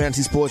download the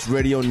Fantasy Sports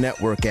Radio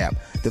Network app.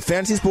 The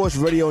Fantasy Sports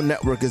Radio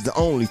Network is the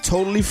only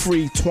totally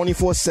free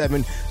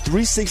 24/7,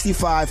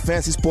 365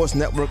 Fantasy Sports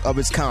Network of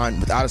its kind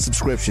without a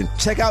subscription.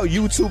 Check out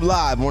YouTube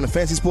Live on the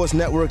Fantasy Sports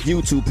Network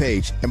YouTube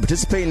page and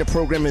participate in the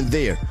programming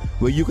there,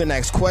 where you can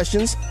ask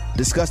questions,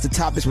 discuss the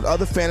topics with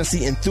other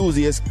fantasy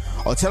enthusiasts,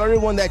 or tell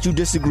everyone that you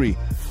disagree.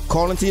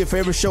 Call into your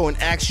favorite show and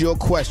ask your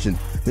question.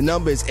 The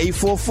number is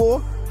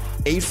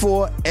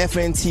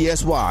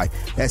 844-84-FNTSY.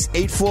 That's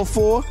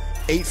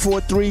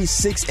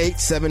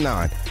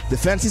 844-843-6879. The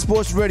Fantasy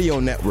Sports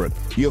Radio Network,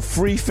 your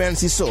free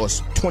fantasy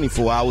source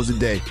 24 hours a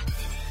day.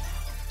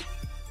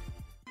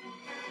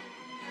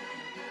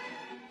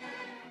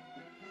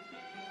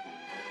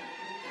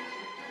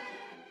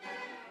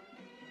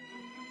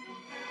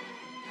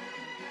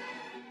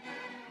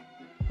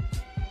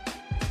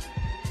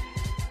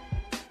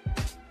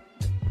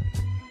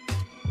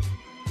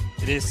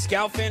 It is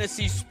Scout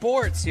Fantasy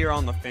Sports here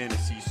on the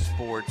Fantasy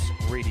Sports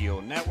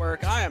Radio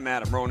Network. I am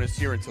Adam Ronis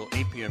here until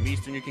 8 p.m.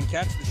 Eastern. You can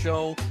catch the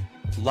show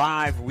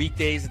live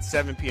weekdays at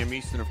 7 p.m.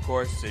 Eastern, of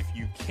course. If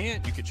you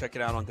can't, you can check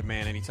it out on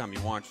demand anytime you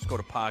want. Just go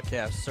to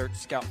podcast, search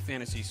Scout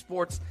Fantasy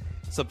Sports,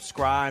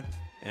 subscribe,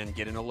 and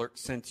get an alert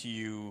sent to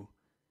you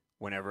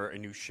whenever a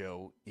new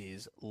show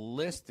is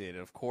listed.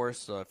 Of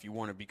course, if you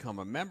want to become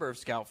a member of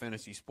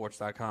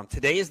ScoutFantasySports.com,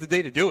 today is the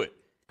day to do it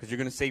because you're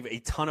going to save a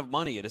ton of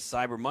money. It is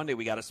Cyber Monday.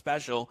 We got a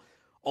special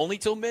only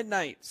till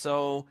midnight,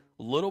 so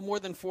a little more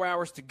than 4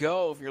 hours to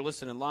go if you're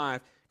listening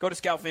live. Go to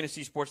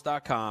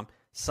ScoutFantasySports.com.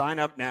 Sign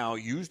up now.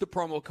 Use the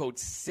promo code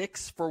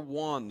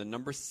 6for1, the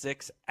number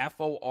 6,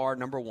 F-O-R,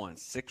 number 1,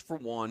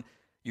 6for1.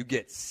 You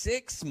get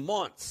 6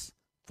 months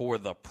for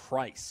the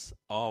price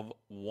of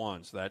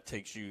 1. So that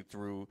takes you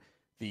through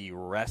the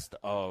rest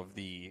of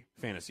the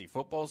fantasy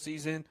football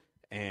season.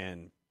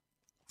 And,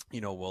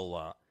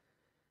 we'll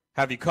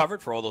have you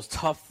covered for all those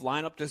tough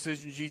lineup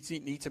decisions you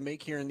need to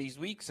make here in these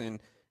weeks. And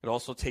it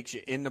also takes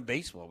you into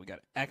baseball. We got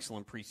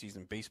excellent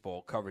preseason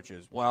baseball coverage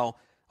as well.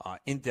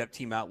 In-depth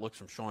team outlooks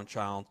from Sean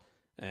Child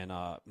and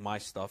my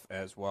stuff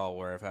as well,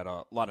 where I've had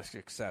a lot of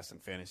success in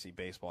fantasy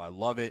baseball. I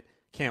love it.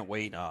 Can't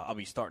wait. I'll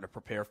be starting to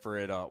prepare for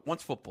it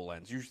once football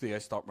ends. Usually I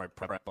start my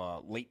prep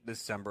late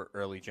December,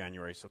 early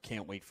January, so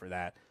can't wait for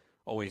that.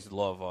 Always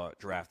love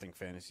drafting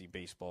fantasy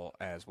baseball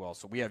as well.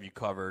 So we have you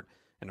covered.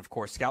 And, of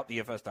course,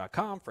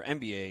 ScoutDFS.com for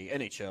NBA,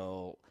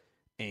 NHL,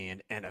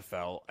 and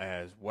NFL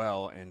as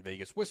well, and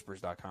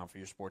VegasWhispers.com for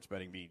your sports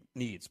betting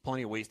needs.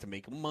 Plenty of ways to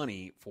make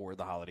money for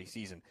the holiday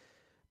season.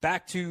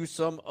 Back to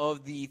some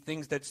of the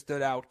things that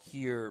stood out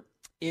here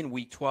in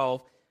Week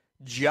 12.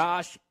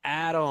 Josh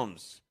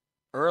Adams.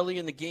 Early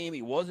in the game,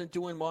 he wasn't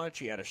doing much.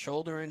 He had a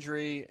shoulder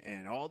injury,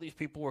 and all these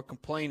people were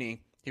complaining.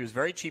 He was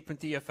very cheap in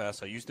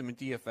DFS. I used him in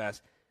DFS.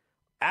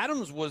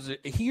 Adams was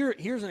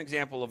here's an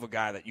example of a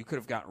guy that you could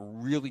have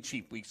gotten really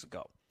cheap weeks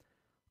ago.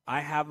 I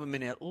have him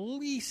in at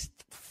least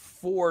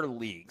 4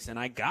 leagues, and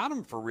I got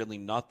him for really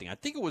nothing. I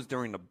think it was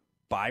during the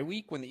bye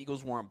week when the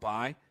Eagles weren't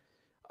bye.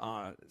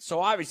 So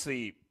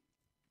obviously,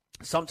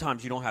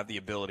 sometimes you don't have the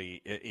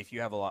ability, if you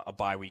have a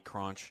bye week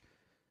crunch,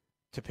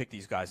 to pick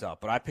these guys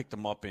up. But I picked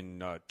them up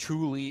in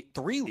 3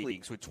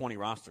 leagues with 20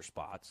 roster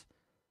spots,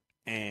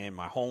 and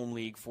my home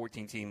league,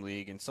 14-team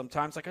league. And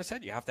sometimes, like I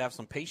said, you have to have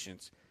some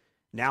patience.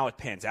 Now it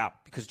pans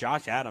out because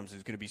Josh Adams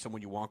is going to be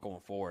someone you want going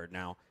forward.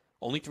 Now,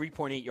 only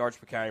 3.8 yards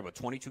per carry, but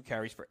 22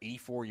 carries for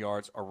 84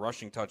 yards, a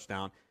rushing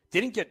touchdown.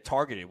 Didn't get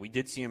targeted. We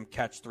did see him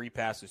catch 3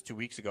 passes 2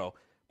 weeks ago.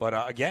 But,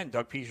 again,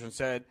 Doug Peterson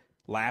said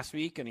last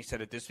week, and he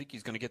said it this week,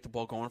 he's going to get the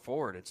ball going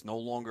forward. It's no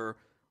longer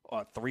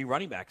 3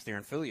 running backs there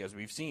in Philly, as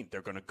we've seen.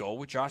 They're going to go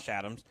with Josh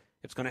Adams.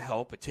 It's going to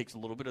help. It takes a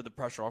little bit of the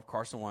pressure off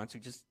Carson Wentz, who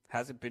just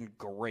hasn't been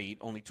great,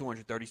 only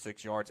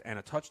 236 yards and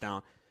a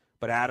touchdown.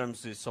 But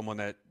Adams is someone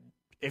that,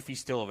 if he's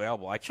still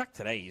available, I checked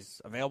today,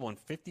 he's available in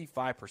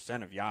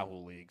 55% of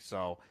Yahoo leagues.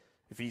 So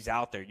if he's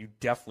out there, you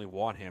definitely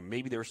want him.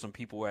 Maybe there were some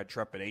people who had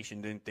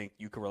trepidation, didn't think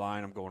you could rely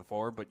on him going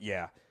forward. But,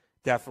 yeah,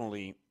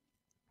 definitely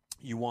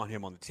you want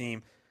him on the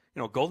team.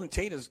 Golden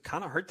Tate has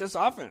kind of hurt this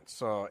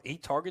offense.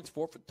 8 targets,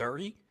 4 for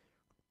 30.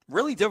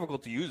 Really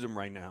difficult to use him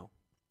right now.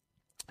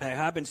 I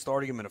have been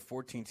starting him in a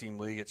 14-team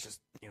league. It's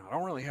just, I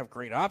don't really have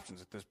great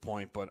options at this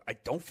point, but I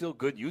don't feel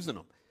good using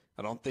him.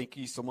 I don't think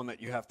he's someone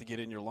that you have to get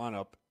in your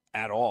lineup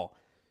at all.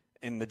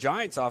 In the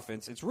Giants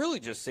offense, it's really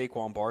just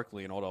Saquon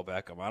Barkley and Odell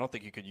Beckham. I don't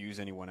think you could use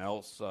anyone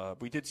else.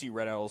 We did see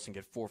Red Ellison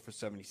get 4 for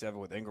 77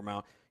 with Ingram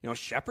out.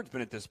 Shepard's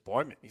been a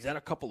disappointment. He's had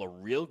a couple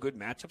of real good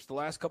matchups the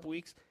last couple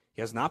weeks.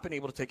 He has not been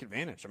able to take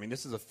advantage. I mean,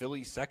 this is a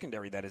Phillies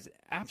secondary that is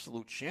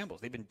absolute shambles.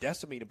 They've been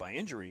decimated by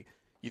injury.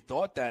 You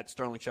thought that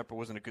Sterling Shepard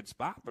was in a good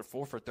spot, but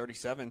 4 for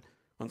 37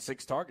 on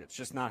 6 targets.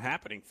 Just not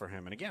happening for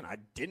him. And again, I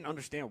didn't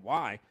understand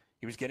why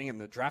he was getting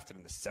drafted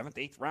in the 7th,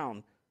 8th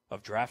round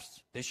of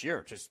drafts this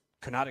year. Just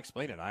could not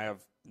explain it. I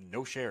have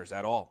no shares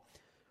at all.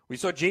 We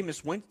saw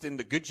Jameis Winston,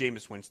 the good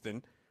Jameis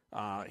Winston.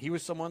 He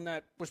was someone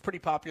that was pretty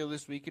popular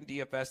this week in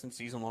DFS and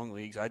season-long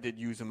leagues. I did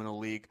use him in a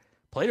league.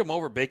 Played him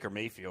over Baker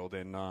Mayfield,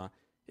 and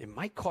it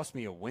might cost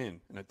me a win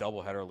in a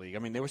doubleheader league. I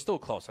mean, they were still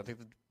close. I think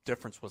the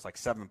difference was like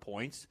 7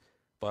 points.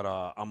 But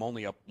I'm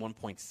only up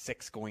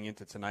 1.6 going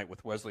into tonight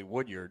with Wesley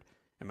Woodyard,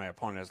 and my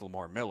opponent has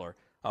Lamar Miller.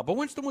 But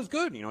Winston was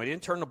good. He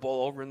didn't turn the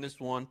ball over in this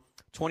one.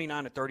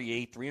 29 to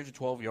 38,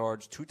 312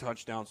 yards, 2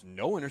 touchdowns,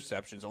 no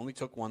interceptions, only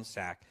took 1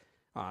 sack.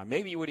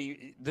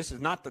 This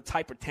is not the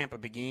type of Tampa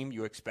Bay game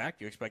you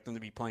expect. You expect them to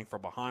be playing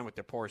from behind with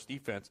their porous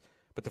defense,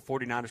 but the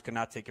 49ers could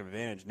not take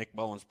advantage. Nick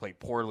Mullins played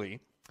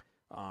poorly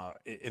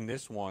in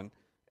this one.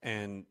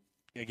 And,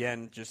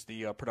 again, just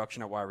the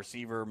production at wide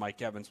receiver.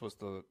 Mike Evans was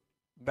the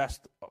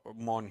best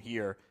one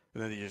here,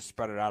 and then they just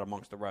spread it out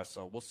amongst the rest.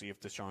 So we'll see if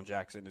Deshaun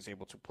Jackson is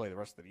able to play the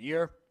rest of the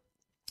year.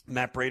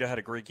 Matt Breida had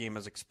a great game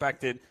as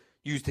expected.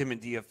 Used him in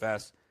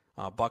DFS.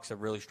 Bucks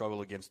have really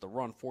struggled against the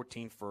run,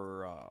 14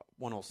 for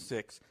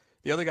 106.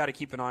 The other guy to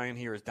keep an eye on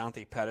here is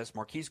Dante Pettis.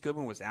 Marquise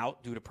Goodwin was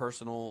out due to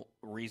personal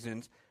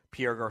reasons.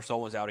 Pierre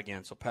Garçon was out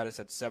again. So Pettis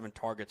had 7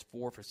 targets,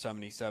 4 for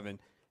 77,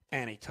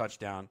 and a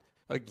touchdown.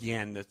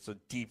 Again, that's a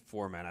deep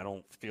format. I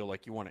don't feel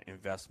like you want to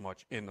invest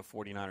much in the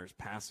 49ers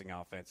passing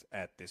offense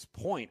at this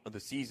point of the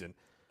season.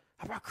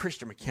 How about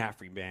Christian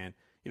McCaffrey, man?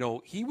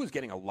 He was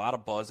getting a lot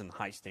of buzz in the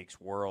high-stakes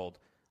world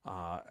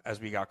as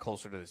we got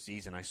closer to the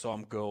season. I saw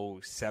him go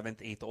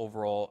 7th, 8th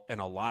overall in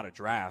a lot of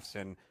drafts,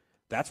 and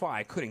that's why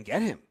I couldn't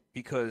get him,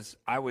 because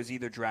I was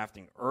either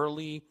drafting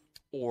early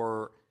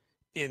or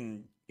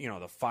in the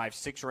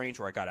 5-6 range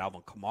where I got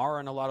Alvin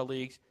Kamara in a lot of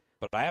leagues.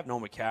 But I have no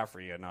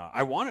McCaffrey, and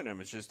I wanted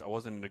him. It's just I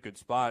wasn't in a good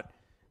spot,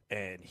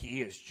 and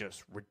he is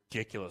just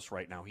ridiculous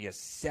right now. He has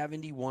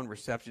 71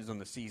 receptions on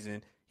the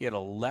season. He had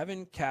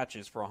 11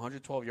 catches for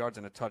 112 yards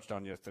and a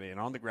touchdown yesterday, and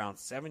on the ground,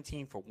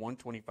 17 for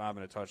 125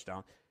 and a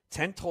touchdown.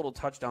 10 total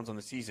touchdowns on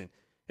the season.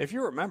 If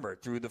you remember,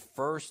 through the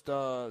first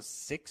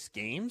 6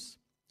 games,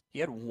 he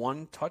had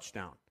 1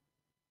 touchdown.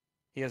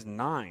 He has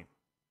 9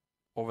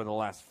 over the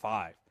last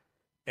 5,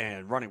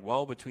 and running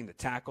well between the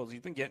tackles.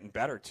 He's been getting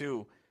better,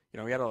 too.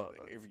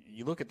 If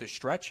you look at the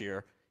stretch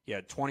here, he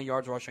had 20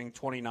 yards rushing,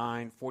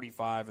 29,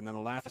 45, and then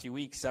the last few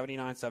weeks,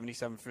 79,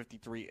 77,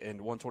 53,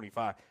 and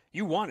 125.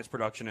 You want his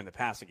production in the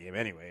passing game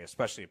anyway,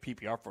 especially in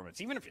PPR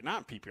formats. Even if you're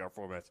not in PPR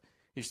formats,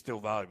 he's still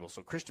valuable.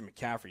 So Christian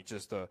McCaffrey,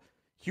 just a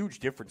huge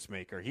difference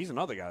maker. He's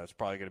another guy that's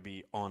probably going to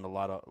be on a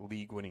lot of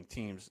league-winning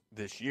teams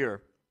this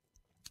year.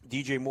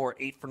 DJ Moore,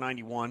 8 for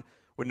 91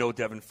 with no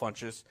Devin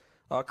Funchess.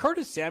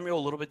 Curtis Samuel, a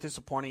little bit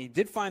disappointing. He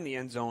did find the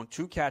end zone,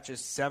 2 catches,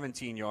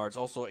 17 yards,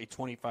 also a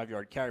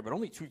 25-yard carry, but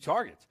only 2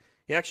 targets.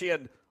 He actually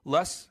had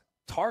less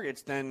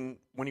targets than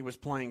when he was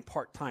playing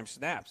part-time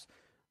snaps.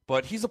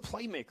 But he's a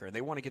playmaker. They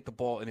want to get the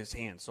ball in his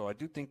hands, so I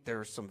do think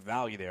there's some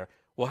value there.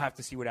 We'll have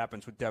to see what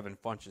happens with Devin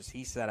Funchess.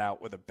 He sat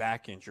out with a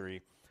back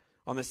injury.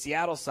 On the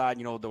Seattle side,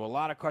 there were a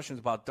lot of questions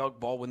about Doug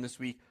Baldwin this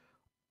week.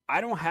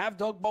 I don't have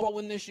Doug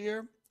Baldwin this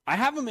year. I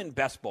have him in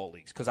best ball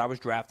leagues because I was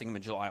drafting him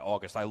in July,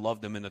 August. I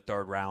loved him in the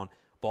 3rd round.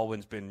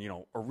 Baldwin's been,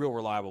 a real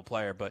reliable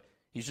player, but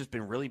he's just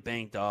been really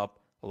banged up,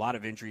 a lot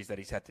of injuries that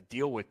he's had to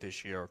deal with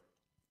this year.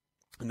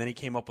 And then he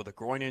came up with a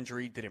groin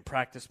injury, didn't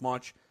practice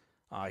much.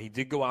 He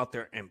did go out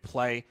there and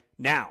play.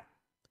 Now,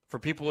 for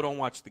people who don't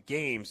watch the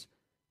games,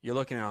 you're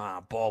looking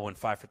at Baldwin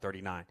 5 for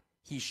 39.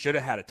 He should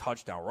have had a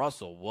touchdown.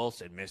 Russell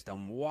Wilson missed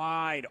him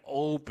wide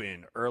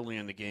open early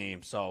in the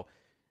game. So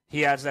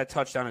he adds that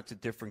touchdown. It's a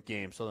different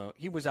game. So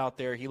he was out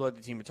there. He led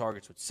the team in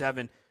targets with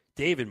 7.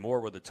 David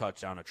Moore with a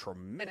touchdown, a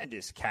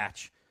tremendous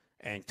catch.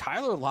 And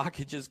Tyler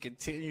Lockett just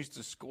continues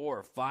to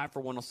score. 5 for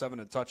 107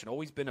 and a touch. And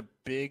always been a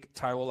big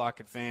Tyler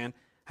Lockett fan.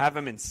 Have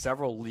him in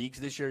several leagues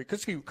this year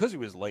because he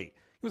was late.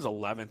 He was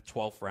 11th,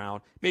 12th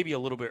round, maybe a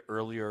little bit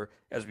earlier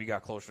as we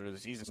got closer to the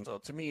season. So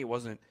to me, it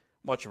wasn't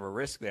much of a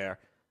risk there.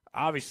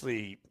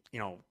 Obviously,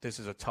 this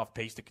is a tough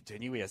pace to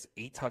continue. He has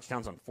 8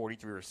 touchdowns on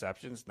 43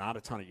 receptions, not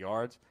a ton of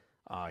yards.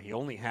 He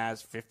only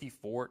has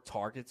 54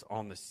 targets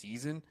on the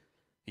season.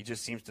 He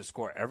just seems to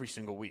score every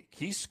single week.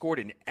 He's scored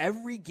in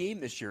every game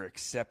this year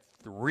except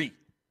 3.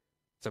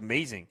 It's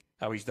amazing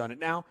how he's done it.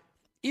 Now,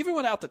 even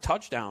without the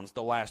touchdowns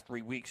the last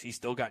 3 weeks, he's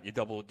still got you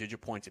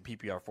double-digit points in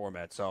PPR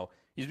format. So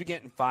he's been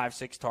getting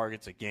 5-6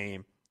 targets a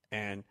game.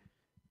 And,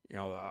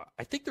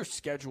 I think their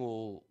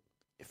schedule,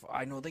 if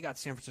I know they got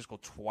San Francisco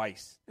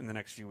twice in the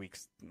next few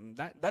weeks,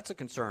 that's a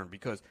concern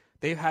because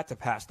they've had to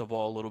pass the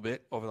ball a little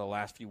bit over the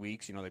last few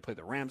weeks. They played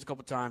the Rams a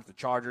couple times, the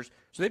Chargers.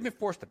 So they've been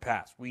forced to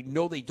pass. We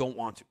know they don't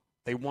want to.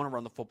 They want to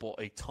run the football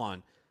a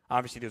ton.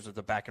 Obviously, this was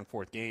a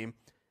back-and-forth game,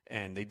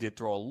 and they did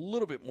throw a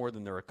little bit more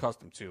than they're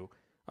accustomed to.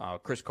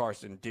 Chris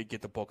Carson did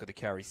get the bulk of the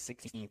carry,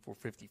 16 for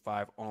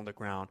 55 on the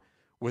ground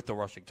with the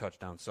rushing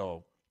touchdown.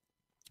 So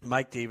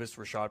Mike Davis,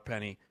 Rashad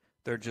Penny,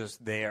 they're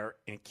just there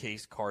in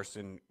case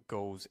Carson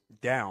goes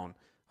down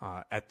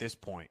at this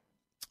point.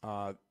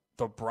 The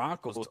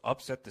Broncos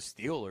upset the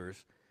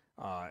Steelers.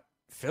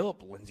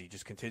 Phillip Lindsay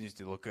just continues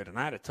to look good, and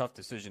I had a tough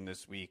decision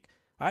this week.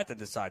 I had to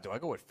decide, do I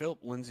go with Phillip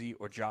Lindsay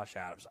or Josh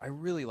Adams? I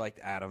really liked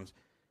Adams,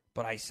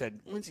 but I said,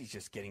 Lindsay's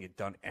just getting it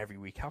done every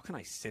week. How can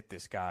I sit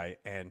this guy?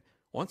 And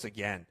once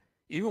again,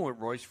 even with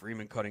Royce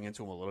Freeman cutting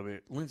into him a little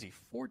bit, Lindsay,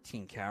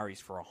 14 carries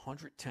for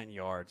 110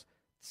 yards,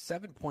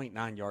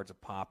 7.9 yards a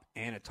pop,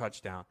 and a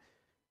touchdown.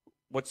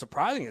 What's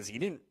surprising is he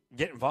didn't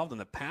get involved in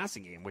the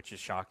passing game, which is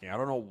shocking. I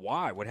don't know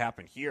why. What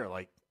happened here?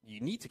 You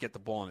need to get the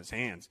ball in his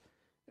hands,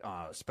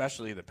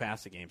 especially the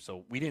passing game.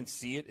 So we didn't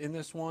see it in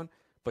this one.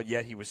 But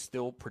yet he was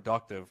still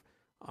productive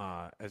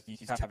as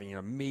he's having an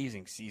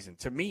amazing season.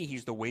 To me,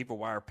 he's the waiver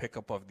wire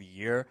pickup of the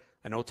year.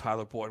 I know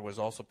Tyler Boyd was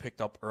also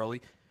picked up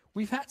early.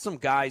 We've had some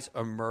guys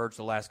emerge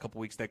the last couple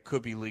weeks that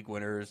could be league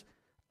winners.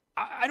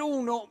 I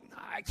don't know.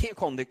 I can't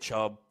call Nick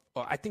Chubb.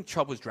 I think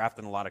Chubb was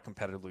drafted in a lot of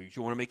competitive leagues.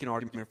 You want to make an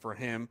argument for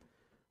him.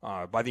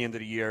 By the end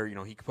of the year,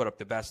 he could put up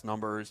the best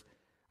numbers.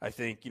 I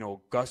think,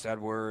 Gus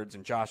Edwards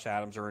and Josh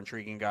Adams are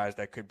intriguing guys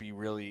that could be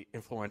really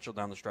influential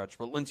down the stretch.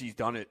 But Lindsay's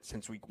done it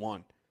since week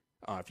 1.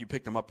 If you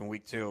picked him up in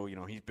week 2,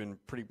 he's been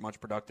pretty much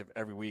productive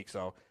every week.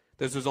 So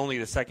this was only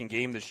the second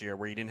game this year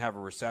where he didn't have a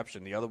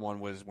reception. The other one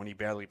was when he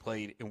barely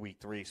played in week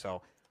 3.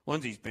 So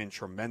Lindsay's been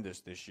tremendous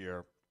this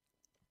year.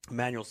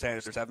 Emmanuel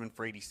Sanders, 7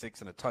 for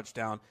 86 and a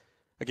touchdown.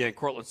 Again,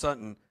 Courtland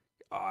Sutton,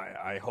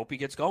 I hope he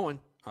gets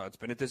going. It's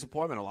been a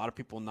disappointment. A lot of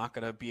people not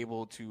going to be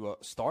able to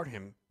start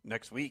him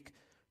next week.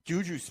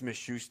 Juju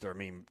Smith-Schuster,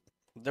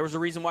 there was a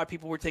reason why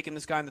people were taking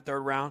this guy in the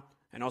 3rd round.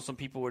 I know some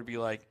people would be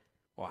like,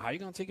 well, how are you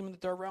going to take him in the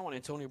 3rd round when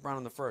Antonio Brown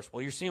in the 1st?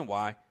 Well, you're seeing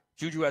why.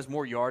 Juju has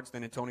more yards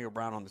than Antonio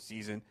Brown on the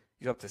season.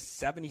 He's up to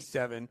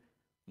 77,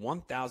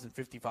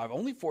 1,055,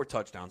 only 4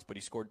 touchdowns, but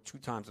he scored 2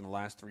 times in the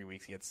last 3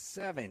 weeks. He had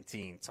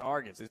 17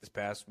 targets this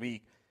past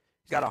week.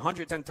 He's got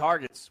 110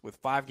 targets with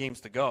 5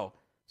 games to go.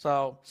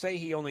 So say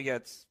he only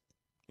gets,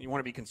 you want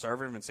to be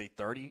conservative and say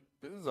 30.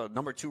 This is a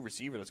number 2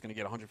 receiver that's going to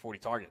get 140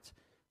 targets.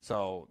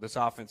 So this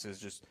offense is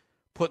just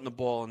putting the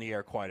ball in the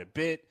air quite a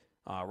bit.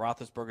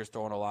 Roethlisberger's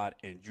throwing a lot,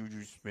 and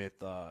Juju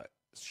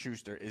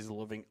Smith-Schuster is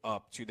living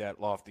up to that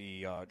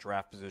lofty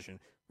draft position.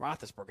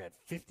 Roethlisberger had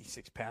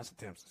 56 pass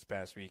attempts this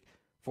past week,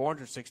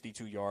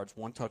 462 yards,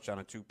 1 touchdown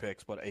and 2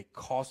 picks, but a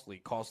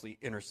costly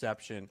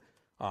interception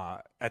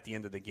at the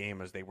end of the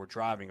game as they were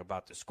driving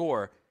about to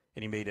score,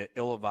 and he made an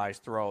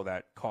ill-advised throw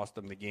that cost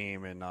them the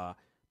game and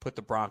put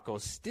the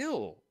Broncos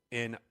still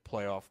in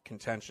playoff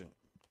contention.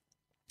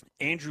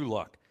 Andrew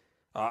Luck.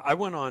 I've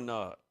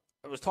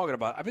been talking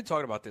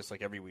about this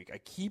like every week. I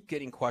keep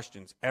getting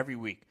questions every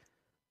week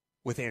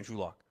with Andrew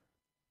Luck.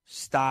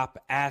 Stop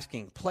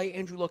asking. Play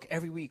Andrew Luck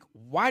every week.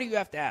 Why do you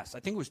have to ask? I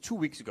think it was 2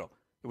 weeks ago.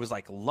 It was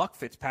like Luck,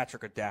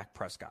 Fitzpatrick, or Dak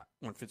Prescott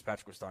when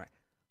Fitzpatrick was starting.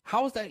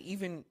 How is that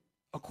even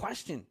a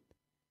question?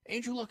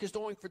 Andrew Luck is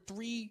throwing for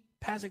 3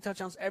 passing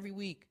touchdowns every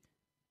week.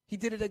 He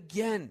did it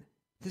again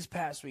this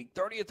past week.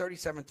 30 of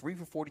 37, 3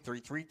 for 43,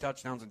 3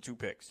 touchdowns and 2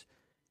 picks.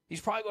 He's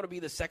probably going to be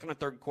the 2nd or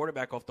 3rd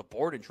quarterback off the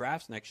board in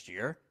drafts next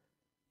year.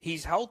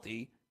 He's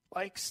healthy.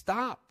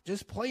 Stop.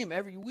 Just play him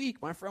every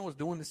week. My friend was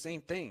doing the same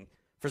thing.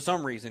 For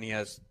some reason, he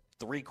has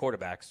 3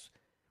 quarterbacks,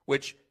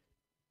 which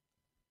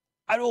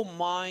I don't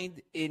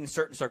mind in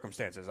certain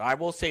circumstances. I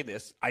will say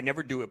this. I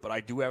never do it, but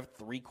I do have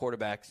 3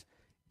 quarterbacks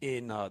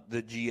in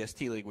the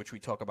GST League, which we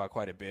talk about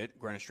quite a bit,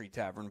 Greenwich Street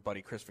Tavern,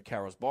 buddy Chris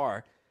Vaccaro's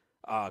bar,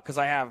 because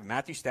I have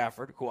Matthew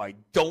Stafford, who I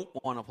don't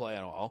want to play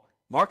at all,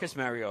 Marcus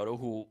Mariota,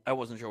 who I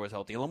wasn't sure was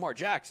healthy, and Lamar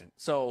Jackson.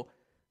 So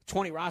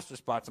 20 roster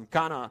spots,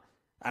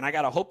 and I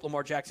got to hope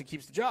Lamar Jackson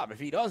keeps the job. If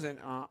he doesn't,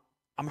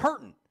 I'm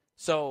hurting.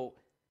 So,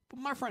 but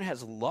my friend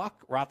has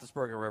Luck,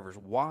 Roethlisberger, Rivers.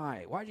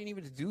 Why? Why do you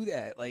need to do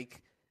that?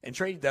 And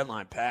trade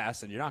deadline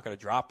pass, and you're not going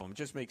to drop him. It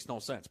just makes no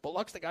sense. But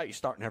Luck's the guy you're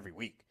starting every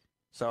week.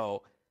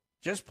 So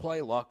just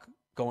play Luck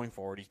going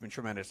forward. He's been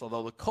tremendous.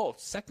 Although the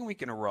Colts, 2nd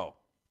week in a row,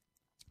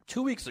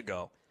 2 weeks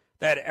ago,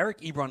 they had Eric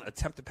Ebron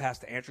attempt to pass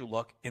to Andrew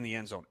Luck in the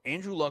end zone.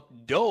 Andrew Luck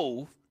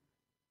dove,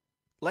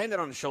 landed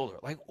on the shoulder.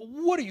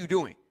 What are you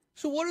doing?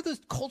 So what do the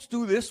Colts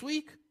do this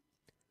week?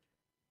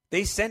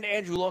 They send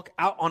Andrew Luck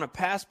out on a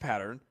pass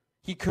pattern.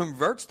 He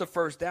converts the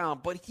first down,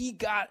 but he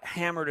got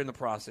hammered in the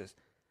process.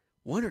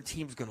 When are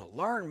teams going to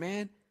learn,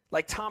 man?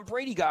 Like Tom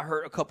Brady got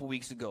hurt a couple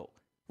weeks ago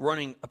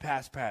running a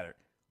pass pattern.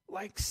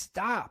 Like,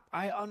 stop.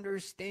 I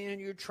understand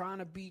you're trying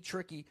to be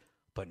tricky,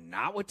 but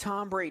not with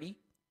Tom Brady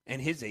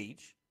and his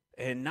age,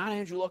 and not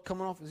Andrew Luck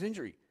coming off his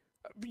injury.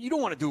 You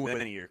don't want to do it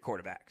with any of your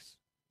quarterbacks,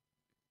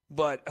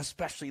 but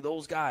especially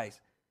those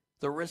guys.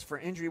 The risk for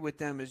injury with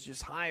them is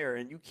just higher,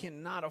 and you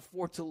cannot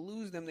afford to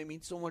lose them. They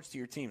mean so much to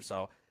your team,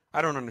 so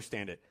I don't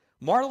understand it.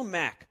 Marlon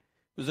Mack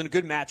was in a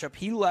good matchup.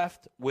 He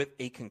left with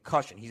a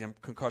concussion. He's in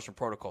concussion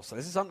protocol, so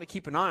this is something to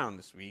keep an eye on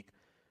this week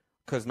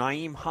because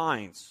Nyheim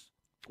Hines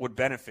would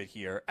benefit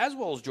here, as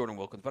well as Jordan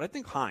Wilkins, but I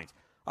think Hines.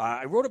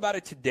 I wrote about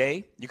it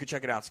today. You can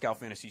check it out,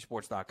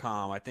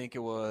 scoutfantasysports.com. I think it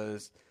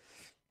was,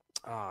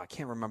 I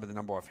can't remember the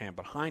number offhand,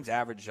 but Hines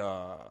averaged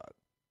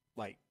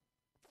like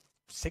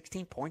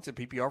 16 points in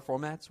PPR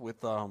formats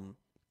with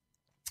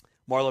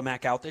Marlon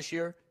Mack out this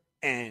year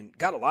and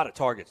got a lot of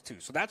targets too.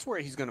 So that's where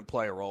he's going to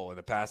play a role in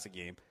the passing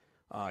game.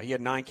 He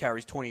had 9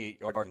 carries,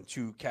 28 yards, and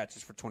 2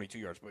 catches for 22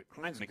 yards. But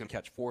Hines is going to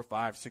catch 4,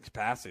 5, 6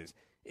 passes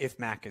if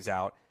Mack is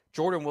out.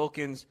 Jordan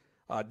Wilkins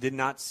did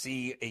not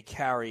see a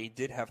carry,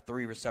 did have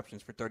 3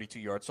 receptions for 32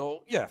 yards.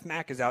 So, yeah, if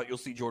Mack is out, you'll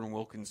see Jordan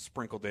Wilkins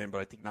sprinkled in.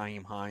 But I think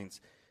Nyheim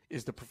Hines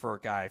is the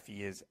preferred guy if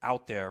he is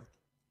out there.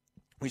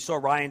 We saw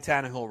Ryan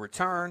Tannehill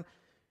return.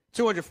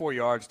 204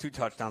 yards, 2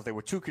 touchdowns. They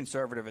were too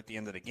conservative at the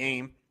end of the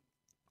game.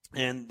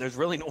 And there's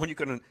really no one you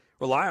can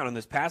rely on in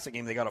this passing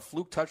game. They got a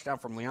fluke touchdown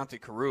from Leonte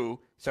Carew,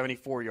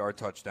 74-yard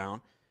touchdown.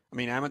 I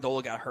mean,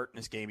 Amendola got hurt in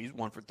this game. He's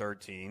 1 for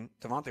 13.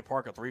 Devontae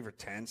Parker, 3 for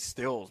 10.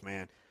 Stills,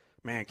 man.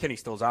 Man, Kenny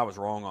Stills, I was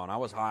wrong on. I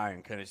was high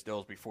on Kenny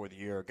Stills before the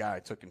year. A guy I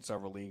took in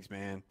several leagues,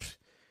 man.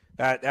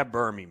 That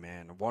burned me,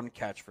 man. 1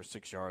 catch for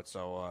 6 yards.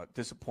 So,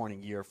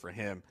 disappointing year for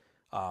him.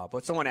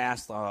 But someone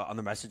asked on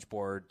the message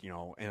board, in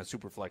a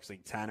Superflex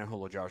league, Tannehill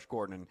or Josh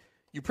Gordon, and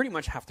you pretty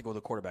much have to go to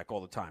the quarterback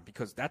all the time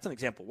because that's an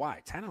example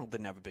why. Tannehill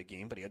didn't have a big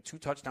game, but he had 2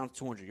 touchdowns,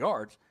 200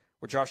 yards,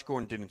 where Josh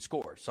Gordon didn't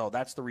score. So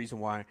that's the reason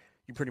why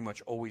you pretty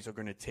much always are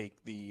going to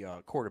take the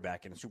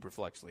quarterback in a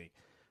Superflex league.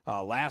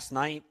 Last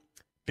night,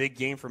 big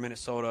game for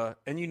Minnesota,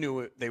 and you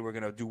knew they were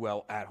going to do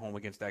well at home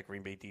against that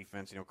Green Bay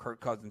defense.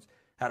 Kirk Cousins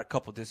had a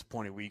couple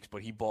disappointing weeks,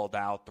 but he balled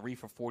out, 3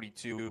 for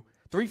 42,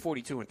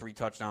 342 and 3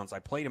 touchdowns. I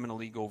played him in a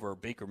league over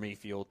Baker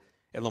Mayfield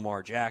and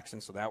Lamar Jackson,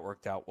 so that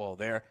worked out well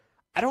there.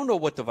 I don't know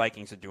what the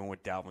Vikings are doing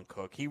with Dalvin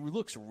Cook. He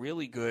looks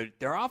really good.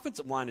 Their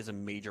offensive line is a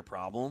major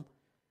problem.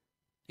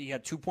 He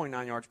had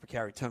 2.9 yards per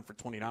carry, 10 for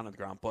 29 on the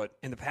ground. But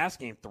in the pass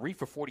game, 3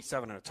 for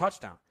 47 and a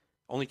touchdown.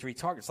 Only 3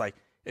 targets. Like,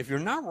 if you're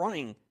not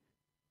running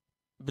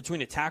between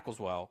the tackles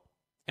well,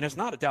 and it's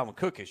not a Dalvin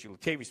Cook issue.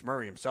 Latavius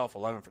Murray himself,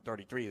 11 for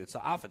 33. It's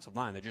the offensive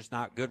line. They're just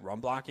not good run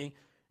blocking.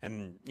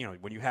 And,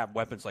 when you have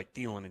weapons like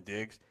Thielen and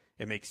Diggs,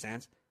 it makes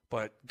sense.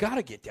 But got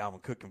to get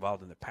Dalvin Cook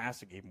involved in the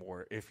passing game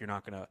more if you're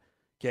not going to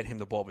get him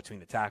the ball between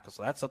the tackles.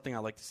 So that's something I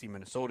like to see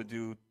Minnesota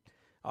do.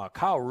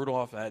 Kyle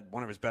Rudolph had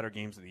one of his better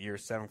games of the year,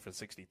 7 for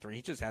 63.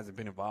 He just hasn't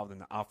been involved in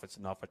the offense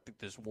enough. I think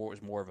this war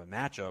is more of a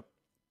matchup.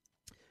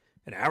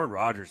 And Aaron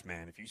Rodgers,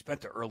 man, if you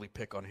spent the early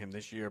pick on him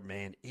this year,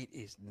 man, it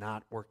is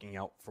not working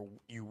out for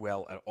you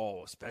well at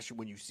all, especially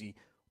when you see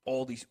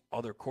all these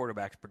other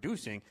quarterbacks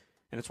producing.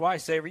 And it's why I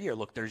say every year,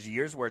 look, there's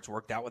years where it's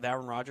worked out with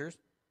Aaron Rodgers,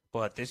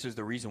 but this is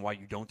the reason why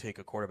you don't take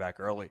a quarterback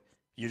early.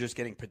 You're just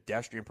getting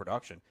pedestrian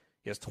production.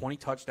 He has 20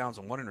 touchdowns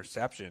and 1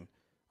 interception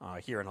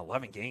here in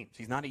 11 games.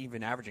 He's not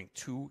even averaging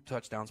 2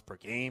 touchdowns per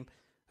game.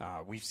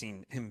 We've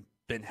seen him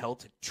been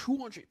held to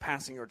 200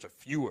 passing yards or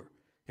fewer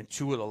in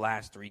 2 of the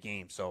last 3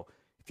 games. So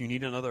if you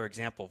need another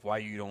example of why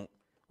you don't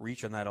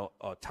reach on that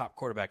top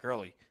quarterback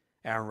early,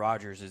 Aaron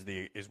Rodgers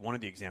is one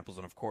of the examples.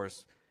 And, of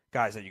course,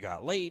 guys that you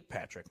got late,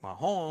 Patrick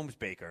Mahomes,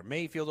 Baker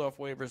Mayfield off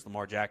waivers,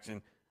 Lamar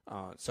Jackson.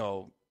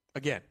 So,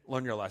 again,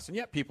 learn your lesson.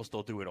 Yeah, people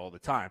still do it all the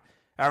time.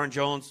 Aaron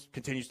Jones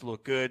continues to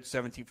look good,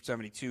 17 for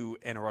 72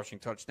 and a rushing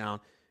touchdown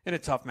in a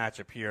tough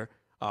matchup here.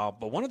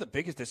 But one of the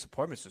biggest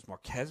disappointments is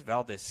Marquez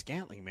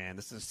Valdes-Scantling, man.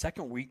 This is the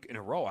 2nd week in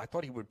a row. I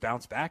thought he would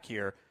bounce back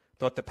here.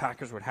 Thought the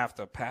Packers would have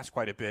to pass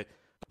quite a bit.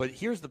 But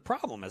here's the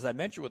problem. As I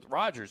mentioned with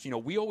Rodgers,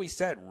 we always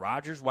said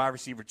Rodgers, wide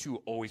receiver 2,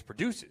 always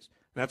produces.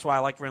 And that's why I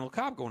liked Randall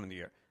Cobb going in the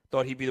year.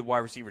 Thought he'd be the wide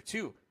receiver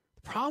 2.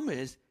 The problem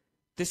is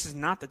this is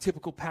not the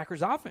typical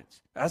Packers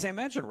offense. As I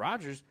mentioned,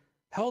 Rodgers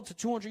held to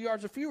 200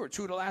 yards or fewer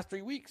 2 of the last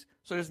 3 weeks.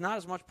 So there's not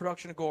as much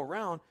production to go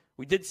around.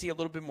 We did see a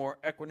little bit more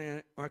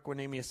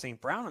Equanimeous St.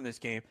 Brown in this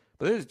game,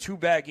 but there's 2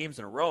 bad games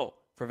in a row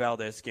for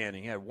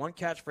Valdes-Scantling. He had 1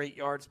 catch for 8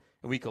 yards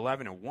in Week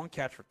 11 and 1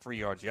 catch for 3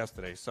 yards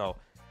yesterday. So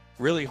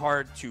really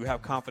hard to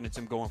have confidence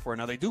in going for it.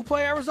 Now, they do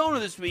play Arizona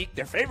this week.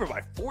 They're favored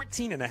by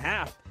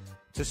 14.5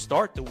 to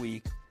start the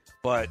week,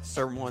 but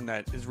someone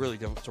that is really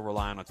difficult to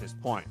rely on at this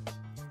point.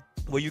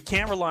 Well, you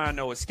can't rely on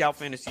Noah,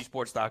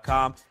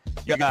 scoutfantasysports.com.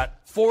 You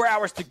got 4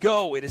 hours to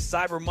go. It is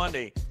Cyber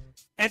Monday.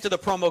 Enter the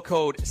promo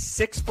code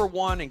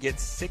 6for1 and get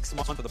 6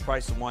 months for the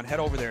price of 1. Head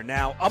over there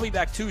now. I'll be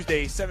back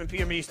Tuesday, 7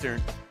 p.m.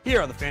 Eastern,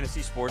 here on the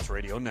Fantasy Sports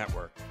Radio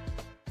Network.